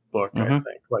whole book, I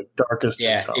think, like darkest.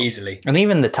 Yeah, easily. And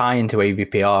even the tie into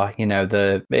AVPR, you know,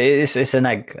 it's an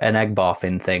egg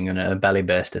barfing thing and a belly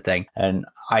burster thing, and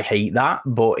I hate that,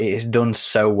 but it is done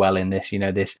so well in this. You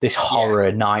know, this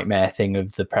horror nightmare thing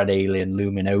of the pred alien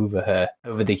looming over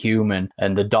the human,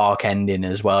 and the dark ending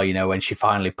as well. You know, when she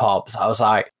finally pops, I was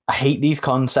like, I hate these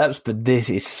concepts, but this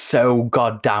is so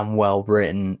goddamn well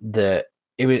written that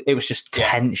it was just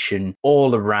tension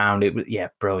all around. It was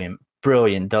brilliant.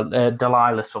 Brilliant.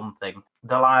 Delilah something.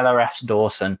 Delilah S.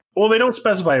 Dawson. Well, they don't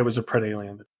specify it was a pred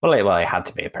alien. Well, it had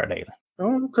to be a pred alien.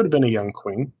 Oh, it could have been a young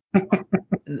queen.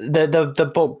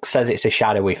 The book says it's a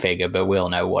shadowy figure, but we'll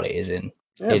know what it is in.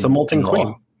 Yeah, it's a molten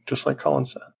queen, just like Colin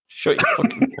said. Shut your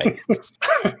fucking face.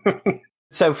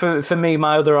 So for me,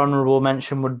 my other honourable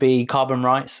mention would be Carbon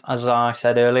Rights, as I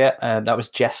said earlier. That was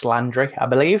Jess Landry, I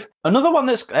believe. Another one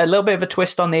that's a little bit of a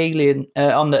twist on the alien,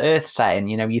 on the Earth setting.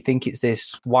 You know, you think it's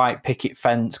this white picket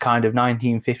fence kind of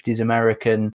 1950s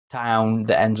American town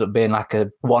that ends up being like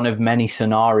one of many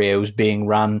scenarios being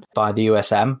ran by the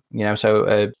USM. You know, so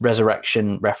a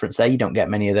resurrection reference there. You don't get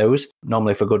many of those,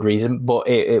 normally for good reason. But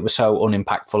it was so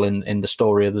unimpactful in the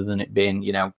story, other than it being,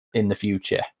 you know, in the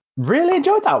future. Really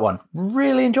enjoyed that one.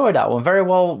 Very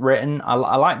well written. I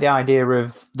like the idea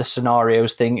of the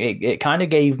scenarios thing. It kind of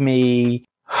gave me...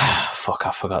 I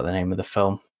forgot the name of the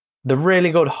film. The really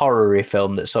good horror-y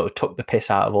film that sort of took the piss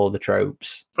out of all the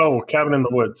tropes. Oh, Cabin in the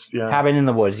Woods, yeah. Cabin in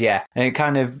the Woods, yeah. And it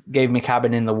kind of gave me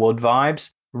Cabin in the Wood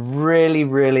vibes. Really,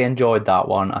 really enjoyed that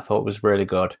one. I thought it was really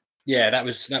good. Yeah, that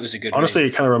was a good Honestly,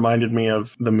 movie. It kind of reminded me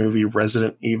of the movie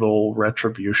Resident Evil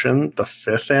Retribution, the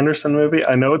fifth Anderson movie.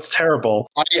 I know it's terrible.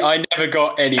 I never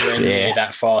got anywhere near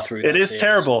that far through. It is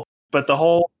terrible, but the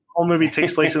whole movie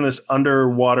takes place in this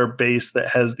underwater base that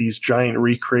has these giant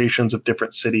recreations of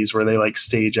different cities where they like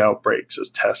stage outbreaks as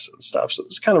tests and stuff. So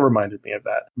this kind of reminded me of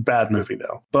that. Bad movie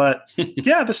though. But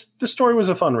yeah, this story was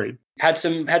a fun read. Had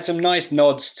some nice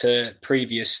nods to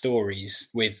previous stories,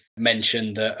 with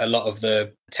mention that a lot of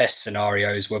the test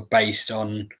scenarios were based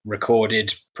on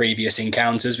recorded previous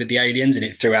encounters with the aliens, and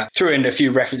it threw in a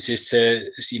few references to,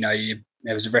 you know,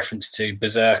 there was a reference to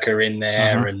Berserker in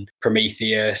there and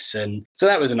Prometheus, and so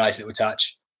that was a nice little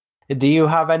touch. Do you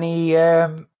have any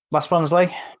last ones,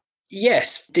 Lee?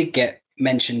 Yes, did get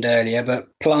mentioned earlier, but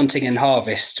Planting and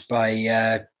Harvest by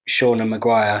Shauna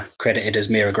Maguire, credited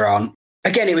as Mira Grant.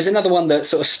 Again, it was another one that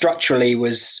sort of structurally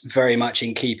was very much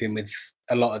in keeping with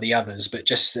a lot of the others, but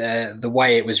just the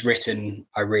way it was written,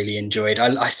 I really enjoyed. I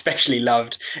especially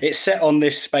loved it's set on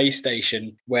this space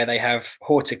station where they have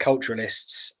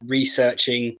horticulturalists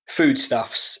researching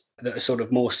foodstuffs that are sort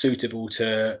of more suitable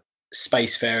to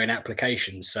spacefaring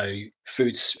applications. So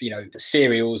foods,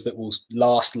 cereals that will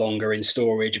last longer in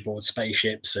storage aboard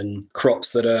spaceships, and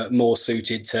crops that are more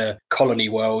suited to colony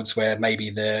worlds where maybe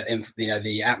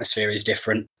the atmosphere is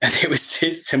different. And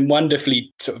it's some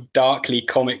wonderfully sort of darkly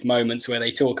comic moments where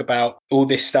they talk about all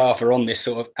this staff are on this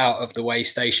sort of out of the way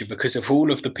station because of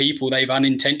all of the people they've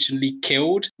unintentionally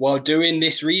killed while doing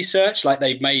this research. Like,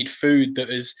 they've made food that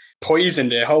has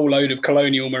poisoned a whole load of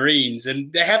colonial marines,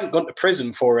 and they haven't gone to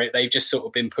prison for it. They've just sort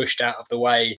of been pushed out of the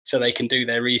way so they can do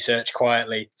their research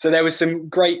quietly. So there was some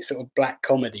great sort of black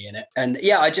comedy in it. And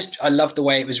yeah, I love the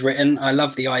way it was written. I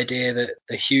love the idea that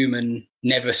the human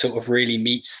never sort of really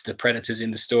meets the predators in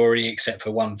the story, except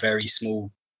for one very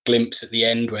small glimpse at the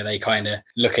end where they kind of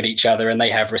look at each other and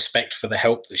they have respect for the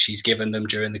help that she's given them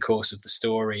during the course of the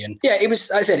story. And yeah, it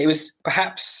was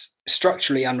perhaps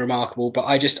structurally unremarkable, but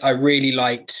I really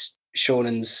liked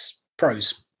Shannon's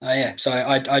prose. So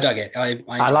I dug it. I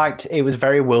liked it. Was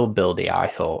very world buildy, I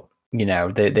thought.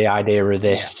 The idea of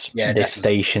this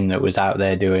station that was out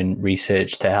there doing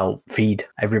research to help feed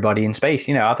everybody in space.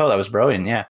 I thought that was brilliant.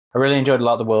 Yeah. I really enjoyed a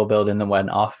lot of the world building that went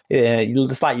off.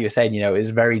 Just like you were saying, it was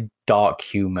very dark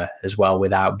humor as well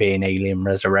without being alien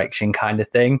resurrection kind of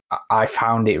thing. I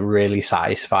found it really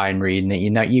satisfying reading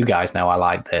it. You guys know I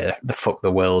like the fuck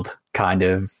the world kind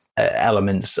of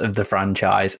elements of the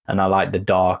franchise, and I like the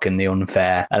dark and the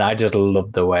unfair, and I just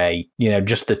love the way,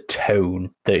 just the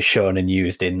tone that Shannon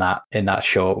used in that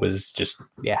short was just,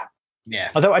 yeah.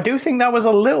 Although I do think that was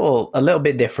a little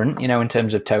bit different, in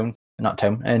terms of tone. Not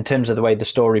tone, in terms of the way the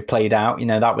story played out,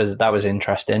 that was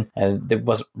interesting. There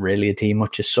wasn't really a team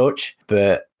much as such,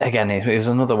 but again, it was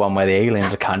another one where the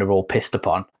aliens are kind of all pissed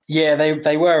upon. Yeah,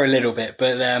 they were a little bit,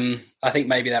 but I think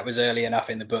maybe that was early enough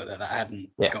in the book that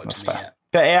hadn't got to me yet.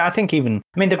 But yeah, I think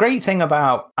the great thing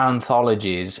about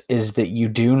anthologies is that you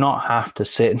do not have to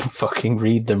sit and fucking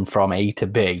read them from A to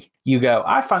B. You go,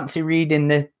 I fancy reading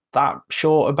that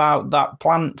short about that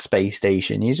plant space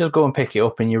station. You just go and pick it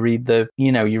up and you read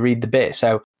the bit.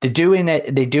 So they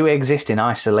do exist in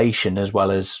isolation as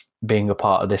well as being a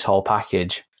part of this whole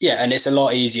package. Yeah, and it's a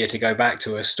lot easier to go back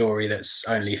to a story that's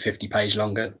only 50 pages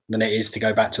longer than it is to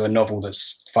go back to a novel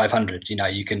that's 500.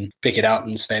 You can pick it up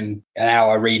and spend an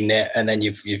hour reading it, and then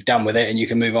you've done with it, and you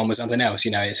can move on with something else.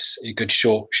 It's a good,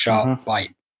 short, sharp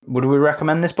bite. Would we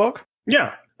recommend this book?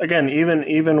 Yeah. Again,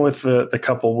 even with the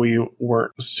couple we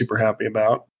weren't super happy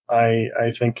about,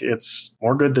 I think it's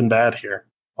more good than bad here,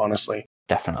 honestly.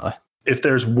 Definitely. If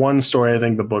there's one story I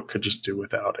think the book could just do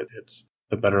without it, it's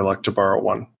The Better Luck to Borrow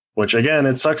One. Which, again,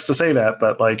 it sucks to say that,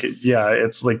 but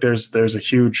it's like there's a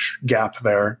huge gap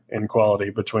there in quality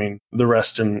between the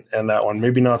rest and that one.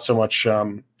 Maybe not so much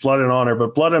Blood and Honor,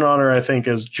 but Blood and Honor, I think,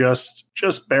 is just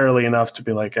barely enough to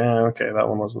be like, okay, that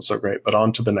one wasn't so great, but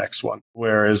on to the next one.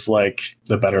 Whereas,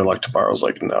 The Better Luck to Borrow is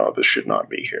like, no, this should not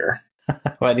be here.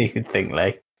 What do you think,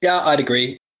 Lee? Yeah, I'd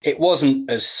agree. It wasn't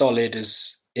as solid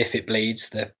as If It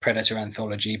Bleeds, the Predator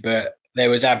anthology, but there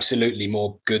was absolutely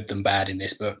more good than bad in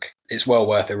this book. It's well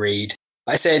worth a read.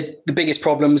 I said the biggest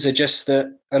problems are just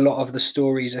that a lot of the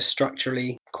stories are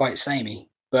structurally quite samey.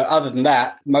 But other than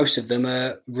that, most of them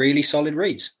are really solid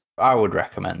reads. I would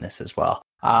recommend this as well.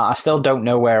 I still don't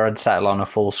know where I'd settle on a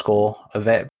full score of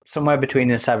it. Somewhere between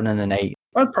a 7 and an 8.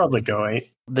 I'd probably go 8.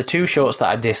 The two shorts that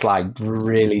I disliked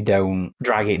really don't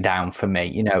drag it down for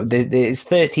me. It's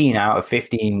 13 out of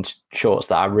 15 shorts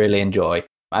that I really enjoy.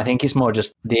 I think it's more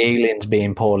just the aliens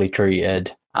being poorly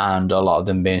treated and a lot of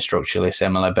them being structurally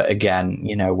similar. But again,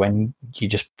 when you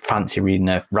just fancy reading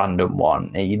a random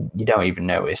one, you don't even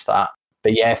notice that.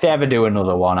 But yeah, if they ever do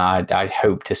another one, I'd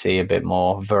hope to see a bit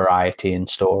more variety in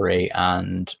story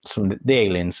and the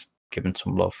aliens given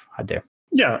some love. I do.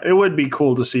 Yeah, it would be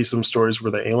cool to see some stories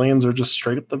where the aliens are just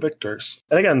straight up the victors.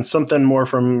 And again, something more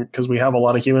because we have a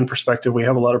lot of human perspective, we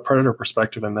have a lot of predator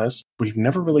perspective in this. We've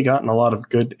never really gotten a lot of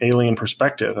good alien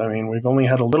perspective. I mean, we've only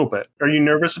had a little bit. Are you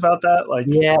nervous about that?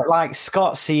 Yeah,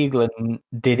 Scott Sieglin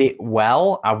did it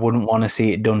well. I wouldn't want to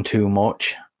see it done too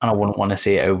much. And I wouldn't want to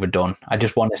see it overdone. I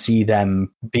just want to see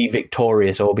them be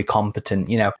victorious or be competent.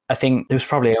 I think there's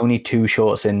probably only 2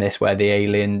 shorts in this where the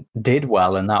alien did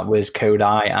well, and that was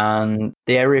Kodai and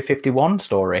the Area 51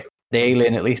 story. The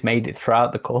alien at least made it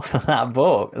throughout the course of that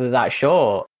book, that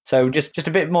short. So just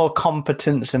a bit more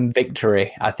competence and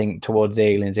victory, I think, towards the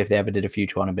aliens. If they ever did a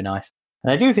future one, it'd be nice.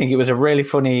 And I do think it was a really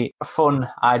fun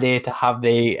idea to have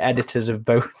the editors of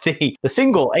both the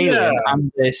single Alien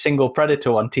and the single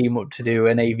Predator one team up to do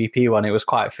an AVP one. It was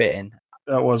quite fitting.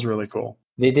 That was really cool.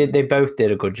 They both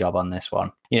did a good job on this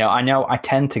one. I know I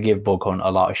tend to give Bug Hunt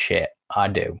a lot of shit I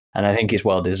do. And I think it's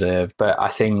well deserved. But I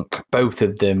think both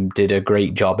of them did a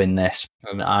great job in this.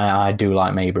 And I do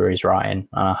like Maybury's writing.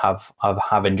 And I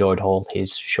have enjoyed all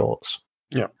his shorts.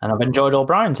 Yeah. And I've enjoyed all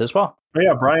Brian's as well. Oh,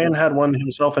 yeah, Brian had one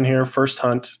himself in here, First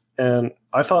Hunt. And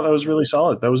I thought that was really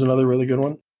solid. That was another really good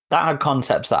one. That had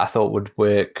concepts that I thought would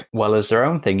work well as their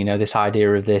own thing. You know, this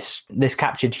idea of this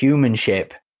captured human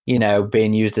ship, you know,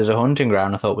 being used as a hunting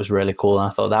ground, I thought was really cool. And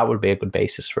I thought that would be a good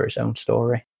basis for its own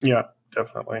story. Yeah,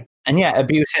 definitely. And yeah,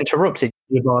 Abuse Interrupted.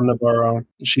 Yvonne Navarro.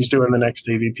 She's doing the next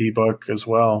AVP book as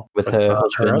well. With her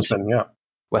husband, yeah.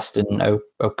 Weston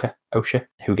Osha,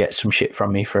 who gets some shit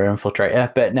from me for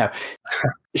Infiltrator. But no,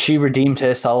 she redeemed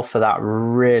herself for that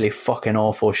really fucking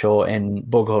awful short in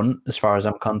Bug Hunt, as far as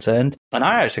I'm concerned. And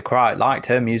I actually quite liked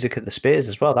her Music at the Spears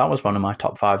as well. That was one of my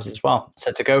top 5s as well.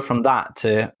 So to go from that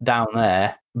to down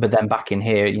there, but then back in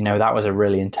here, you know, that was a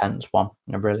really intense one.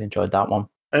 I really enjoyed that one.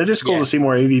 And it is cool to see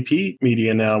more AVP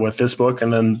media now with this book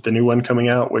and then the new one coming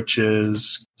out, which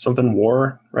is something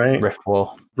War, right? Rift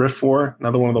War,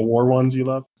 another one of the war ones you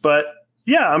love. But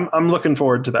yeah, I'm looking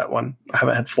forward to that one. I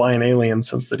haven't had flying aliens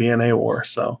since the DNA War,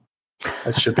 so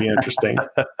that should be interesting.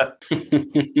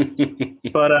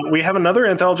 But we have another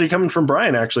anthology coming from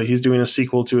Brian, actually. He's doing a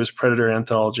sequel to his Predator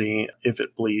anthology, If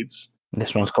It Bleeds.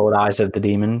 This one's called Eyes of the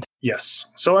Demon. Yes.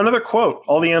 So another quote.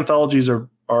 All the anthologies are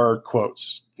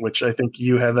quotes, which I think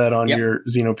you had that on your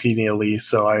Xenopedia, Lee,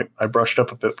 so I brushed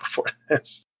up a bit before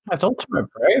this. That's ultimate,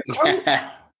 right?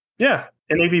 Yeah,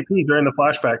 in AVP during the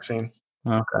flashback scene.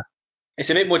 Okay. It's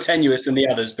a bit more tenuous than the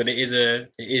others, but it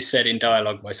is said in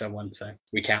dialogue by someone, so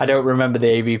we can. I don't remember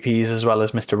the AVPs as well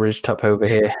as Mr. Ridgetop over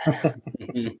here.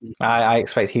 I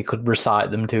expect he could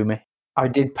recite them to me. I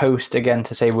did post again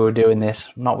to say we were doing this,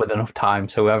 not with enough time,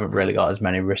 so we haven't really got as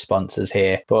many responses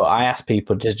here. But I asked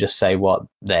people to just say what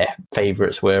their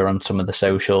favourites were on some of the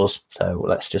socials. So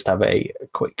let's just have a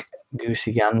quick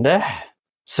goosey gander.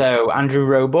 So Andrew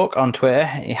Roebuck on Twitter,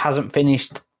 he hasn't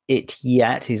finished it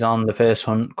yet. He's on the first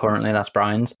hunt currently, that's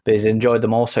Brian's, but he's enjoyed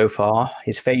them all so far.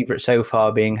 His favourite so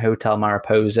far being Hotel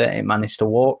Mariposa. It managed to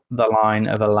walk the line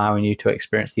of allowing you to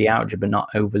experience the outer but not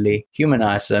overly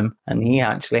humanise them, and he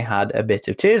actually had a bit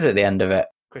of tears at the end of it.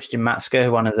 Christian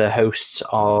Matzke, one of the hosts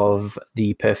of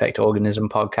the Perfect Organism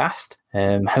podcast.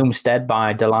 Homestead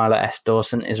by Delilah S.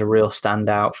 Dawson is a real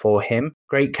standout for him.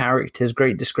 Great characters,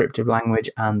 great descriptive language,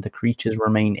 and the creatures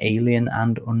remain alien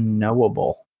and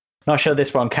unknowable. Not sure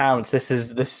this one counts. This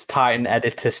is Titan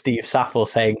editor Steve Saffel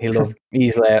saying he loved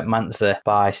Isla Mansa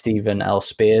by Stephen L.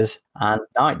 Spears and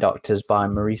Night Doctors by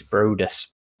Maurice Brodus.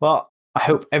 Well, I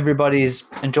hope everybody's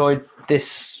enjoyed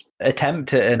this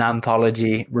attempt at an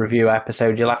anthology review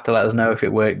episode. You'll have to let us know if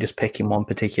it worked, just picking one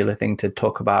particular thing to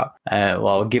talk about,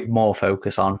 give more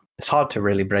focus on. It's hard to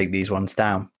really break these ones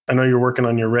down. I know you're working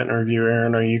on your written review,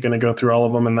 Aaron. Are you going to go through all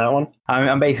of them in that one?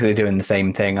 I'm basically doing the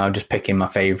same thing. I'm just picking my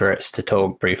favourites to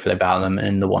talk briefly about them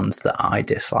and the ones that I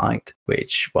disliked,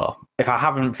 which, well, if I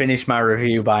haven't finished my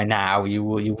review by now, you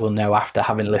will know after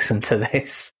having listened to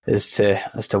this as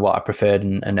to what I preferred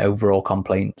and overall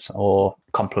complaints or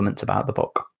compliments about the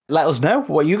book. Let us know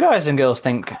what you guys and girls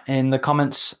think in the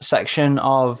comments section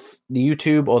of the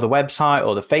YouTube or the website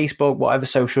or the Facebook, whatever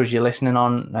socials you're listening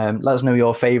on. Let us know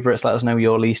your favourites. Let us know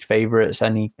your least favourites.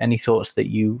 Any thoughts that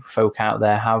you folk out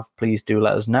there have, please do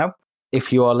let us know.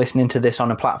 If you are listening to this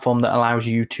on a platform that allows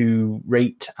you to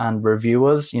rate and review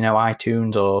us,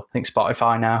 iTunes or I think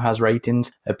Spotify now has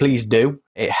ratings, please do.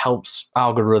 It helps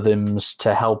algorithms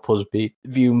to help us be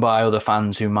viewed by other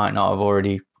fans who might not have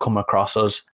already come across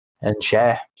us. And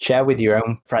share with your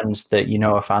own friends that you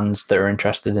know are fans that are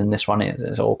interested in this one.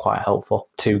 It's all quite helpful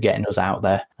to getting us out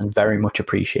there and very much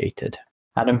appreciated.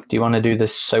 Adam, do you want to do the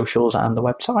socials and the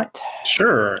website?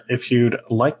 Sure. If you'd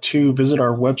like to visit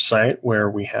our website where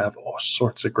we have all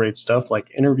sorts of great stuff like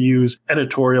interviews,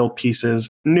 editorial pieces,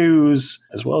 news,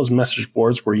 as well as message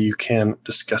boards where you can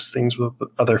discuss things with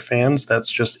other fans,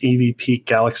 that's just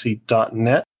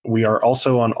avpgalaxy.net. We are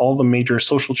also on all the major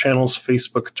social channels,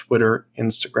 Facebook, Twitter,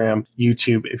 Instagram,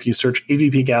 YouTube. If you search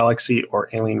AVP Galaxy or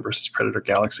Alien vs. Predator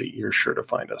Galaxy, you're sure to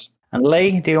find us. And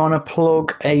Lee, do you want to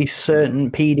plug a certain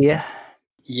pedia?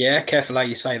 Yeah, careful how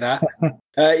you say that.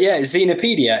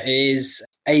 Xenopedia is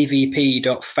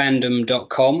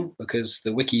avp.fandom.com because the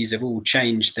wikis have all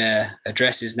changed their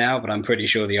addresses now, but I'm pretty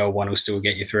sure the old one will still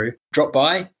get you through. Drop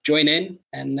by, join in,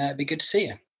 and it'd be good to see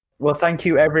you. Well, thank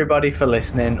you everybody for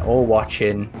listening or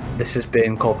watching. This has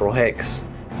been Corporal Hicks.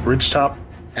 Ridgetop.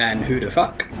 And who the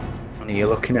fuck? And are you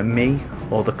looking at me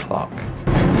or the clock?